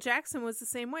 Michael Jackson was the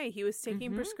same way. He was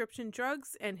taking prescription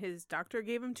drugs, and his doctor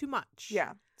gave him too much.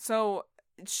 Yeah. So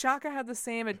Shaka had the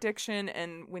same addiction,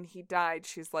 and when he died,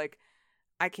 she's like,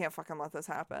 I can't fucking let this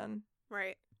happen.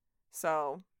 Right.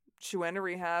 So she went to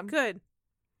rehab. Good.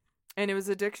 And it was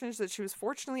addictions that she was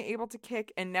fortunately able to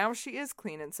kick, and now she is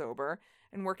clean and sober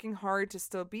and working hard to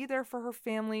still be there for her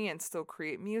family and still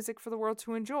create music for the world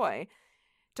to enjoy.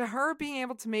 To her, being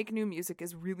able to make new music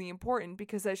is really important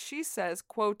because, as she says,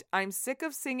 quote, I'm sick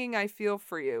of singing I Feel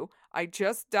For You. I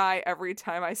just die every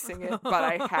time I sing it, but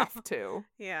I have to.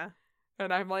 Yeah.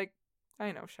 And I'm like,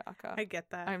 I know, Shaka. I get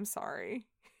that. I'm sorry.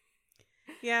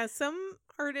 Yeah, some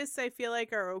artists I feel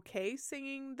like are okay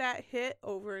singing that hit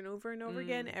over and over and over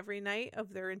again every night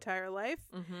of their entire life.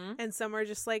 Mm-hmm. And some are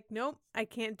just like, nope, I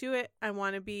can't do it. I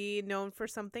want to be known for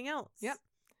something else. Yep.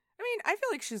 I mean, I feel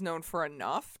like she's known for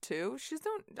enough, too.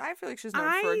 I feel like she's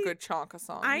known for a good chunk of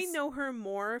songs. I know her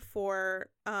more for...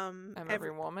 I'm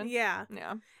Every Woman? Yeah.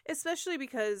 Yeah. Especially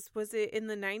because, was it in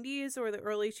the 90s or the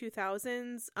early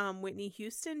 2000s, Whitney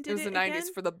Houston did it again? It was the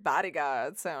 90s for the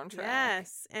Bodyguard soundtrack.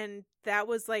 Yes, and that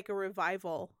was like a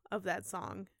revival of that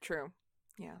song. True.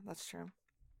 Yeah, that's true.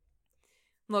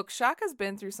 Look, Shaka's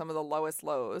been through some of the lowest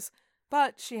lows,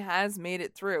 but she has made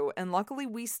it through, and luckily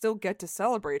we still get to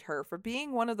celebrate her for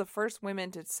being one of the first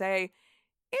women to say,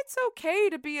 it's okay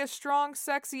to be a strong,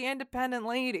 sexy, independent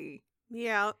lady.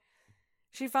 Yeah.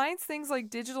 She finds things like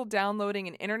digital downloading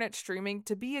and internet streaming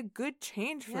to be a good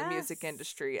change for the music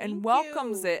industry and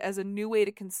welcomes it as a new way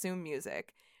to consume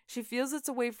music. She feels it's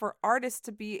a way for artists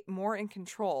to be more in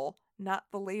control, not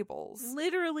the labels.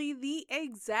 Literally the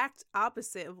exact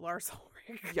opposite of Lars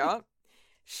Ulrich. Yup.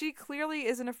 She clearly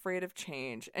isn't afraid of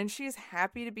change, and she is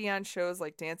happy to be on shows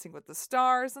like Dancing with the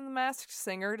Stars and The Masked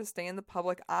Singer to stay in the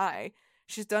public eye.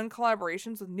 She's done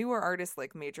collaborations with newer artists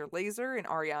like Major Lazer and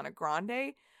Ariana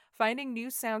Grande, finding new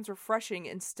sounds refreshing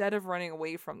instead of running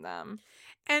away from them.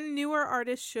 And newer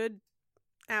artists should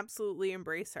absolutely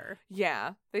embrace her.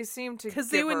 Yeah, they seem to, because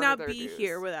they would not be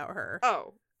here without her.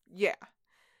 Oh, yeah.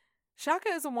 Shaka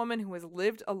is a woman who has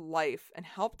lived a life and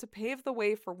helped to pave the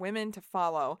way for women to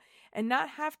follow and not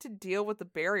have to deal with the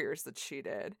barriers that she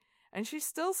did. And she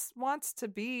still wants to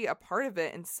be a part of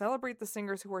it and celebrate the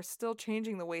singers who are still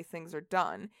changing the way things are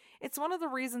done. It's one of the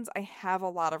reasons I have a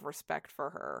lot of respect for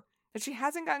her. That she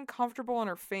hasn't gotten comfortable in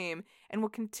her fame and will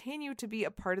continue to be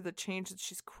a part of the change that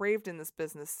she's craved in this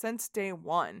business since day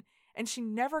one. And she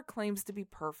never claims to be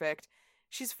perfect.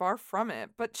 She's far from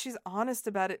it, but she's honest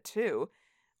about it too.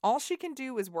 All she can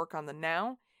do is work on the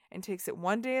now and takes it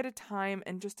one day at a time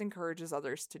and just encourages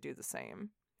others to do the same.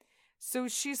 So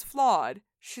she's flawed.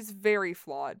 She's very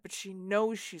flawed, but she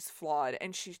knows she's flawed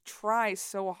and she tries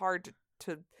so hard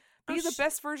to be the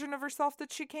best version of herself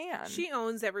that she can. She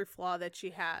owns every flaw that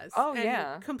she has. Oh, and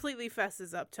yeah. completely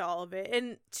fesses up to all of it.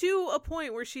 And to a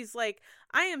point where she's like,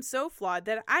 I am so flawed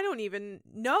that I don't even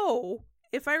know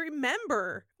if I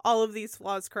remember all of these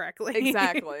flaws correctly.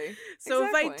 Exactly. So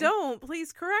if I don't,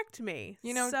 please correct me.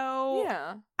 You know, so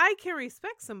yeah. I can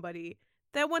respect somebody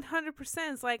that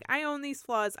 100% is like, I own these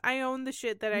flaws. I own the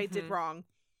shit that I did wrong.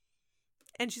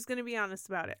 And she's going to be honest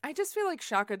about it. I just feel like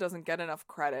Shaka doesn't get enough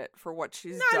credit for what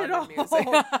she's Not done at in all. music.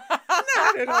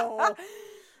 Not at all.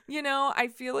 You know, I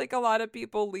feel like a lot of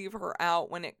people leave her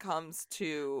out when it comes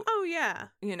to, Oh, yeah.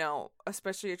 you know,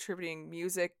 especially attributing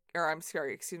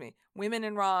women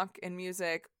in rock and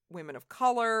music, women of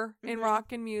color in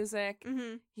rock and music.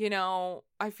 Mm-hmm. You know,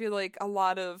 I feel like a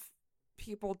lot of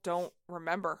people don't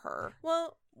remember her.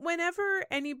 Well, whenever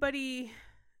anybody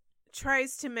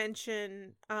tries to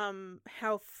mention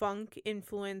how funk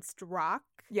influenced rock,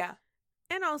 Yeah.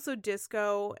 and also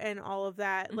disco and all of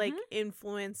that, like,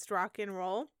 influenced rock and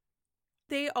roll,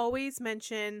 they always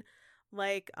mention,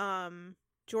 like,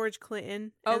 George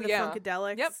Clinton and the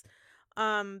Funkadelics.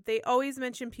 Yep. They always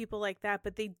mention people like that,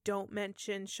 but they don't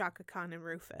mention Shaka Khan and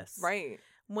Rufus. Right.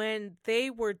 When they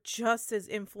were just as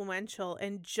influential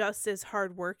and just as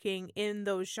hardworking in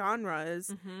those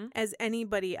genres as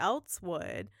anybody else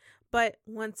would. But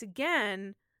once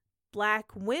again,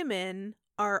 Black women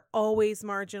are always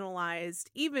marginalized,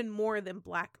 even more than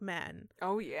Black men.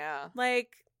 Oh, yeah.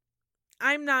 Like,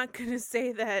 I'm not going to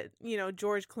say that, you know,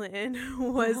 George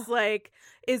Clinton was like,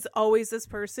 is always this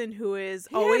person who is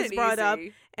always brought up.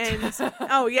 And,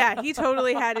 oh, yeah, he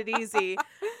totally had it easy.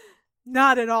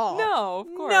 Not at all. No, of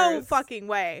course. No fucking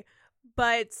way.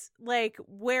 But, like,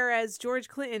 whereas George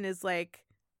Clinton is, like,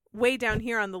 way down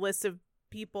here on the list of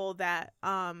people that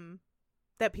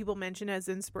people mention as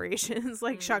inspirations,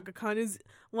 like Shaka Khan is,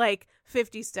 like,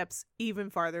 50 steps even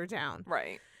farther down.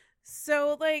 Right.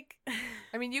 So, like,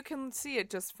 I mean, you can see it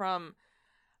just from,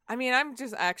 I mean, I'm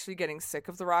just actually getting sick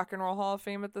of the Rock and Roll Hall of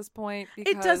Fame at this point.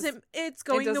 Because it's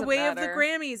going the way matter. of the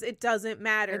Grammys. It doesn't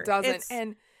matter. It doesn't.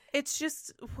 And it's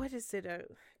just, what is it, a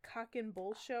cock and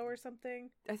bull show or something?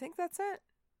 I think that's it.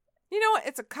 You know what?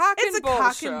 It's a cock and bull show.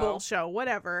 It's a cock and bull show,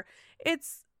 whatever.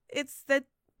 It's that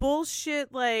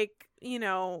bullshit, like, you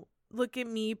know, look at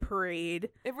me parade.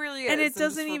 It really is. And it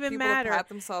doesn't even matter. Pat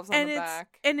themselves on the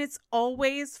back. And it's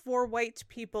always for white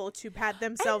people to pat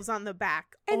themselves on the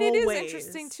back. And always. It is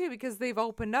interesting, too, because they've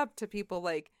opened up to people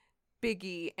like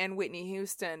Biggie and Whitney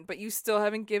Houston, but you still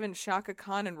haven't given Shaka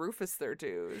Khan and Rufus their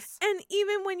dues. And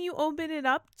even when you open it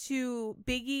up to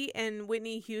Biggie and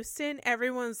Whitney Houston,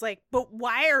 everyone's like, but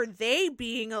why are they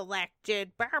being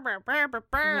elected? Burr, burr, burr, burr,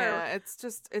 burr. Yeah,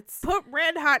 it's put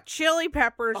Red Hot Chili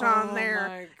Peppers on there. Oh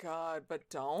my God, but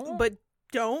don't. But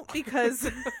don't, because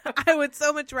I would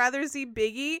so much rather see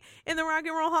Biggie in the Rock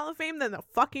and Roll Hall of Fame than the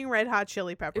fucking Red Hot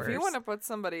Chili Peppers. If you want to put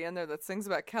somebody in there that sings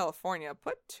about California,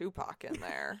 put Tupac in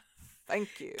there.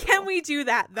 Thank you. Can we do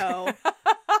that, though?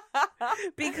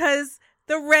 Because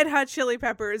the Red Hot Chili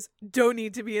Peppers don't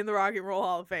need to be in the Rock and Roll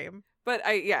Hall of Fame. But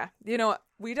you know what?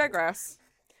 We digress.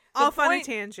 Off on a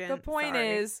tangent. The point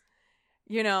is,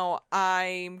 you know,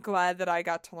 I'm glad that I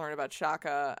got to learn about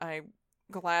Shaka. I'm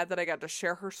glad that I got to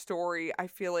share her story. I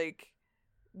feel like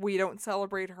we don't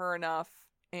celebrate her enough.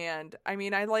 And I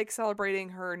mean, I like celebrating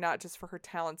her not just for her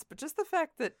talents, but just the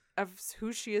fact that of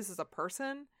who she is as a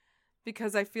person.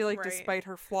 Because I feel like despite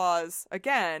her flaws,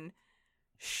 again,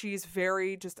 she's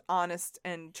very just honest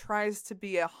and tries to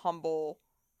be a humble,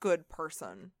 good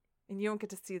person. And you don't get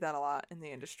to see that a lot in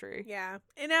the industry. Yeah.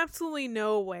 In absolutely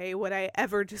no way would I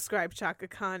ever describe Shaka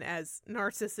Khan as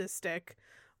narcissistic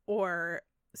or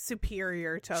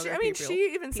superior to other people. I mean,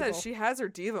 she even says she has her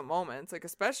diva moments, like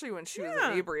especially when she was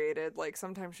inebriated. Like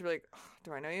sometimes she'd be like, oh,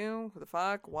 do I know you? Who the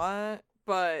fuck? What?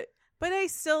 But But I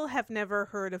still have never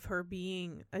heard of her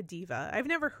being a diva. I've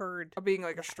never heard Of being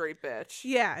like a straight bitch.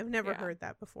 Yeah, I've never heard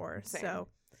that before. Same. So,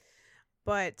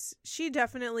 but she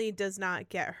definitely does not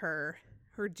get her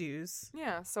dues.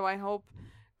 Yeah, so I hope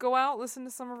go out, listen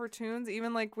to some of her tunes,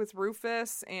 even like with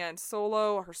Rufus and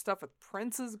Solo. Her stuff with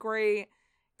Prince is great.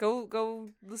 Go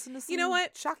listen to some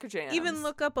Shaka jams. Even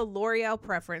look up a L'Oreal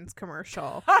Preference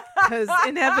commercial, because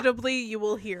inevitably you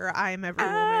will hear "I'm Every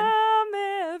Woman." I'm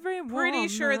every woman. Pretty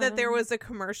sure that there was a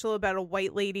commercial about a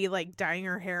white lady like dyeing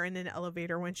her hair in an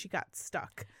elevator when she got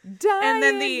stuck. And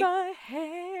then my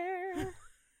hair.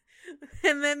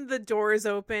 And then the doors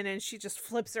open and she just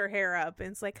flips her hair up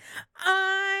and it's like,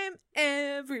 I'm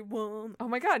everyone. Oh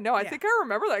my god, no, I think I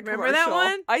remember that commercial. Remember that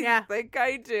one? I think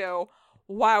I do.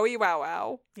 Wowie wow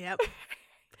wow. Yep.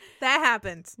 That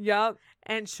happened. Yep.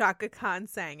 And Shaka Khan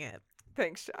sang it.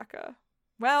 Thanks, Shaka.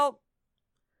 Well,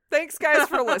 thanks guys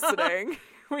for listening.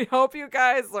 We hope you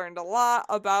guys learned a lot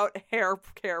about hair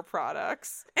care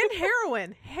products. And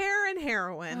heroin. Hair and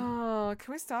heroin. Oh,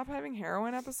 can we stop having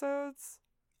heroin episodes?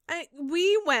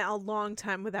 We went a long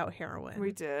time without heroin.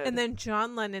 We did. And then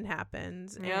John Lennon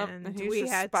happened. Yep. And he we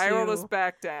just had spiraled to us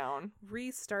back down.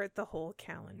 restart the whole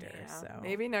calendar. Yeah. So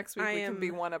Maybe next week we can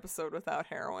be one episode without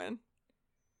heroin.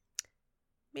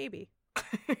 Maybe.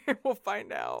 We'll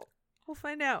find out. We'll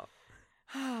find out.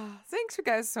 Thanks you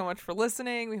guys so much for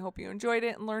listening. We hope you enjoyed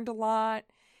it and learned a lot.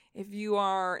 If you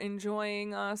are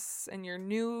enjoying us and you're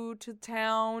new to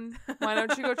town, why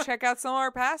don't you go check out some of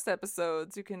our past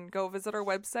episodes? You can go visit our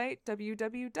website,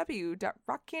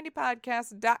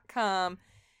 www.rockcandypodcast.com.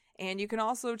 And you can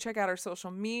also check out our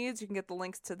social medias. You can get the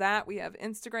links to that. We have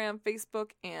Instagram,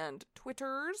 Facebook, and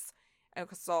Twitters. And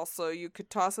also, you could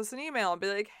toss us an email and be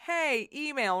like, hey,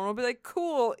 email. And we'll be like,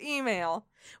 cool, email.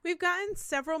 We've gotten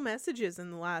several messages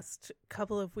in the last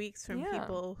couple of weeks from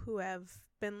people who have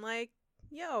been like,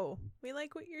 yo, we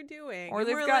like what you're doing. Or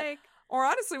or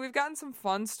honestly, we've gotten some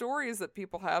fun stories that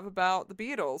people have about the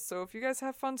Beatles. So if you guys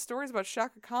have fun stories about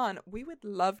Shaka Khan, we would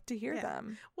love to hear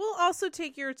them. We'll also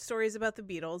take your stories about the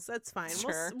Beatles. That's fine.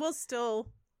 Sure. We'll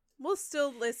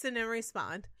still listen and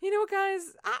respond. You know what,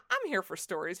 guys? I'm here for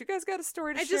stories. You guys got a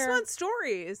story to share? I just want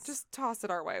stories. Just toss it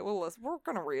our way. We're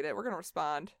going to read it. We're going to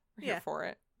respond. We're here for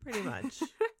it. Pretty much.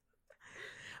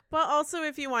 But also,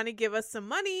 if you want to give us some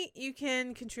money, you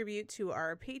can contribute to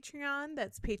our Patreon.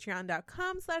 That's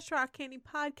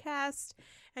patreon.com/rockcandypodcast.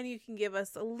 And you can give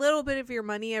us a little bit of your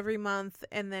money every month.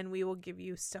 And then we will give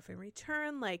you stuff in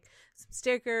return, like some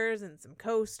stickers and some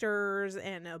coasters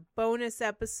and a bonus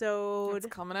episode. It's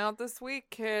coming out this week,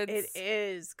 kids. It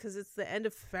is, because it's the end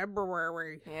of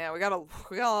February. Yeah, we got a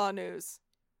lot of news.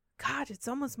 God, it's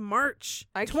almost March.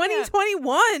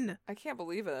 2021. I can't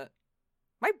believe it.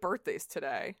 My birthday's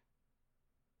today.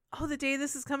 Oh, the day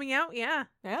this is coming out? Yeah.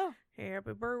 Yeah.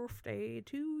 Happy birthday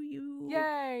to you.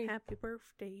 Yay. Happy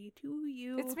birthday to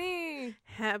you. It's me.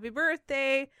 Happy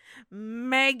birthday,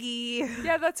 Maggie.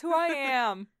 Yeah, that's who I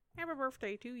am. Happy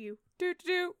birthday to you. Do.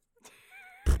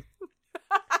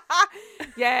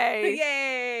 Yay.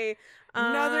 Yay.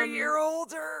 Another year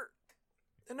older.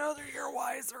 Another year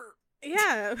wiser.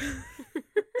 Yeah.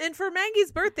 And for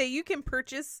Maggie's birthday, you can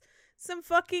purchase some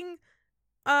fucking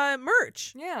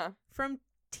merch. Yeah. From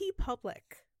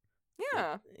TeePublic.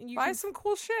 Yeah. Buy some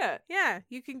cool shit. Yeah.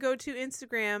 You can go to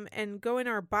Instagram and go in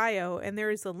our bio, and there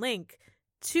is a link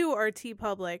to our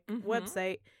TeePublic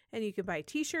website, and you can buy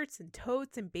t-shirts and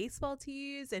totes and baseball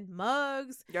tees and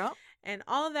mugs. Yep. And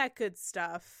all of that good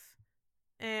stuff.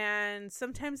 And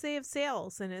sometimes they have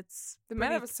sales, and it's they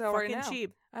might have a sale right now.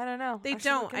 Cheap. I don't know. They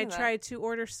don't. I tried to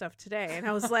order stuff today, and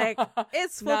I was like,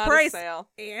 it's full Not price a sale.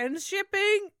 and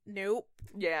shipping. Nope.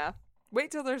 Yeah.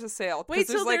 Wait till there's a sale. Wait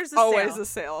till there's always a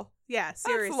sale. Yeah,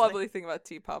 seriously. That's the lovely thing about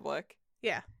TeePublic.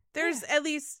 Yeah. There's at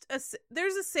least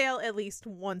there's a sale at least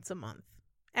once a month.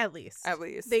 At least.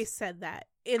 They said that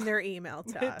in their email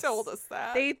to us. They told us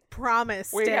that. They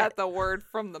promised we got the word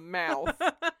from the mouth.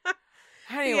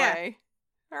 Anyway.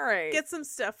 Yeah. All right. Get some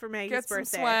stuff for Maggie's birthday. Get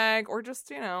some swag, or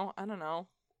just, I don't know.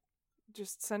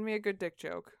 Just send me a good dick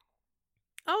joke.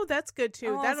 Oh, that's good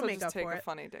too. I'll That'll also make just up take for a it.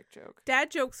 funny dick joke. Dad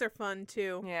jokes are fun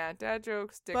too. Yeah, dad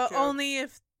jokes, dick but jokes. But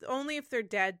only if they're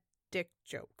dad dick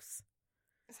jokes.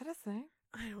 Is that a thing?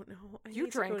 I don't know. You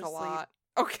drank a lot.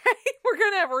 Okay, we're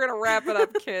gonna wrap it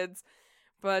up, kids.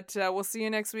 But we'll see you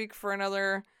next week for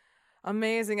another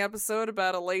amazing episode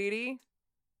about a lady.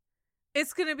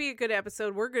 It's going to be a good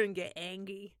episode. We're going to get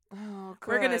angry. Oh,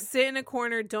 good. We're going to sit in a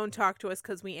corner. Don't talk to us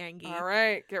because we angry. All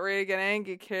right. Get ready to get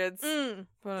angry, kids.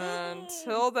 But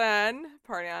until then,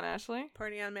 party on, Ashley.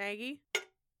 Party on, Maggie.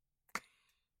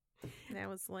 That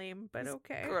was lame, but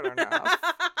okay. Good enough.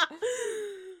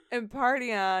 and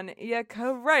party on, you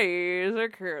crazy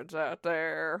kids out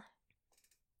there.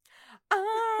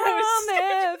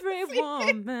 I'm every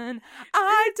woman.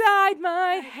 I dyed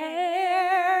my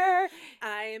hair.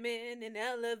 I am in an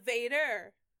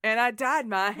elevator. And I dyed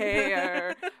my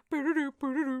hair.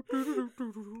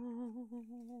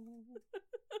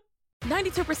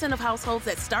 92% of households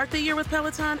that start the year with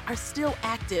Peloton are still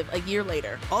active a year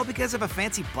later. All because of a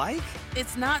fancy bike?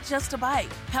 It's not just a bike.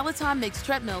 Peloton makes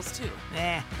treadmills too.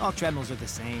 All treadmills are the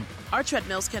same. Our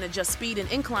treadmills can adjust speed and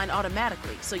incline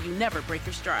automatically, so you never break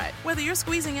your stride. Whether you're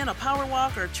squeezing in a power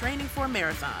walk or training for a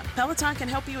marathon, Peloton can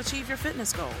help you achieve your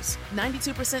fitness goals.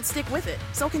 92% stick with it.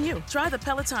 So can you. Try the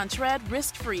Peloton Tread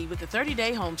risk-free with a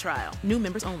 30-day home trial. New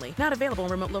members only. Not available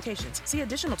in remote locations. See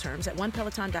additional terms at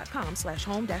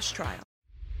onepeloton.com/home-trial.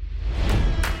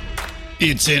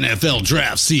 It's NFL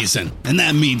draft season, and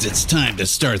that means it's time to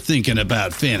start thinking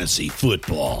about fantasy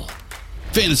football.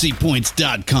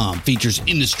 FantasyPoints.com features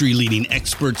industry-leading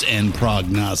experts and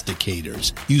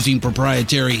prognosticators using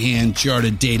proprietary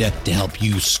hand-charted data to help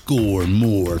you score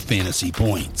more fantasy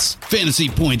points.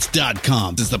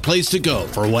 FantasyPoints.com is the place to go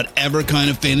for whatever kind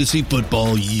of fantasy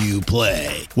football you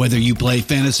play. Whether you play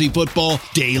fantasy football,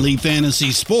 daily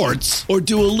fantasy sports, or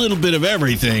do a little bit of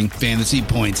everything, Fantasy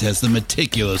Points has the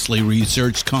meticulously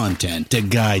researched content to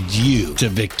guide you to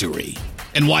victory.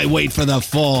 And why wait for the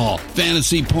fall?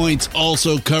 Fantasy Points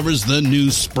also covers the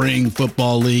new spring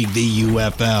football league, the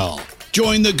UFL.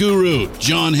 Join the guru,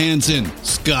 John Hansen,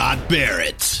 Scott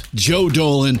Barrett, Joe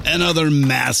Dolan, and other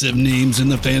massive names in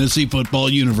the fantasy football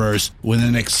universe with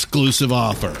an exclusive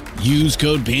offer. Use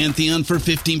code Pantheon for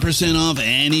 15% off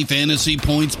any Fantasy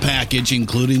Points package,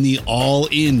 including the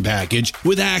all-in package,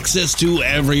 with access to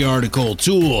every article,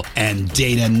 tool, and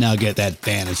data nugget that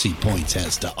Fantasy Points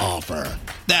has to offer.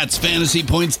 That's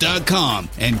FantasyPoints.com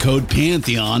and code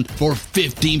Pantheon for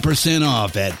 15%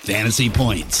 off at Fantasy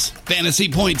Points.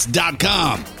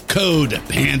 FantasyPoints.com, code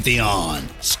Pantheon.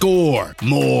 Score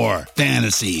more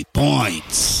fantasy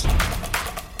points.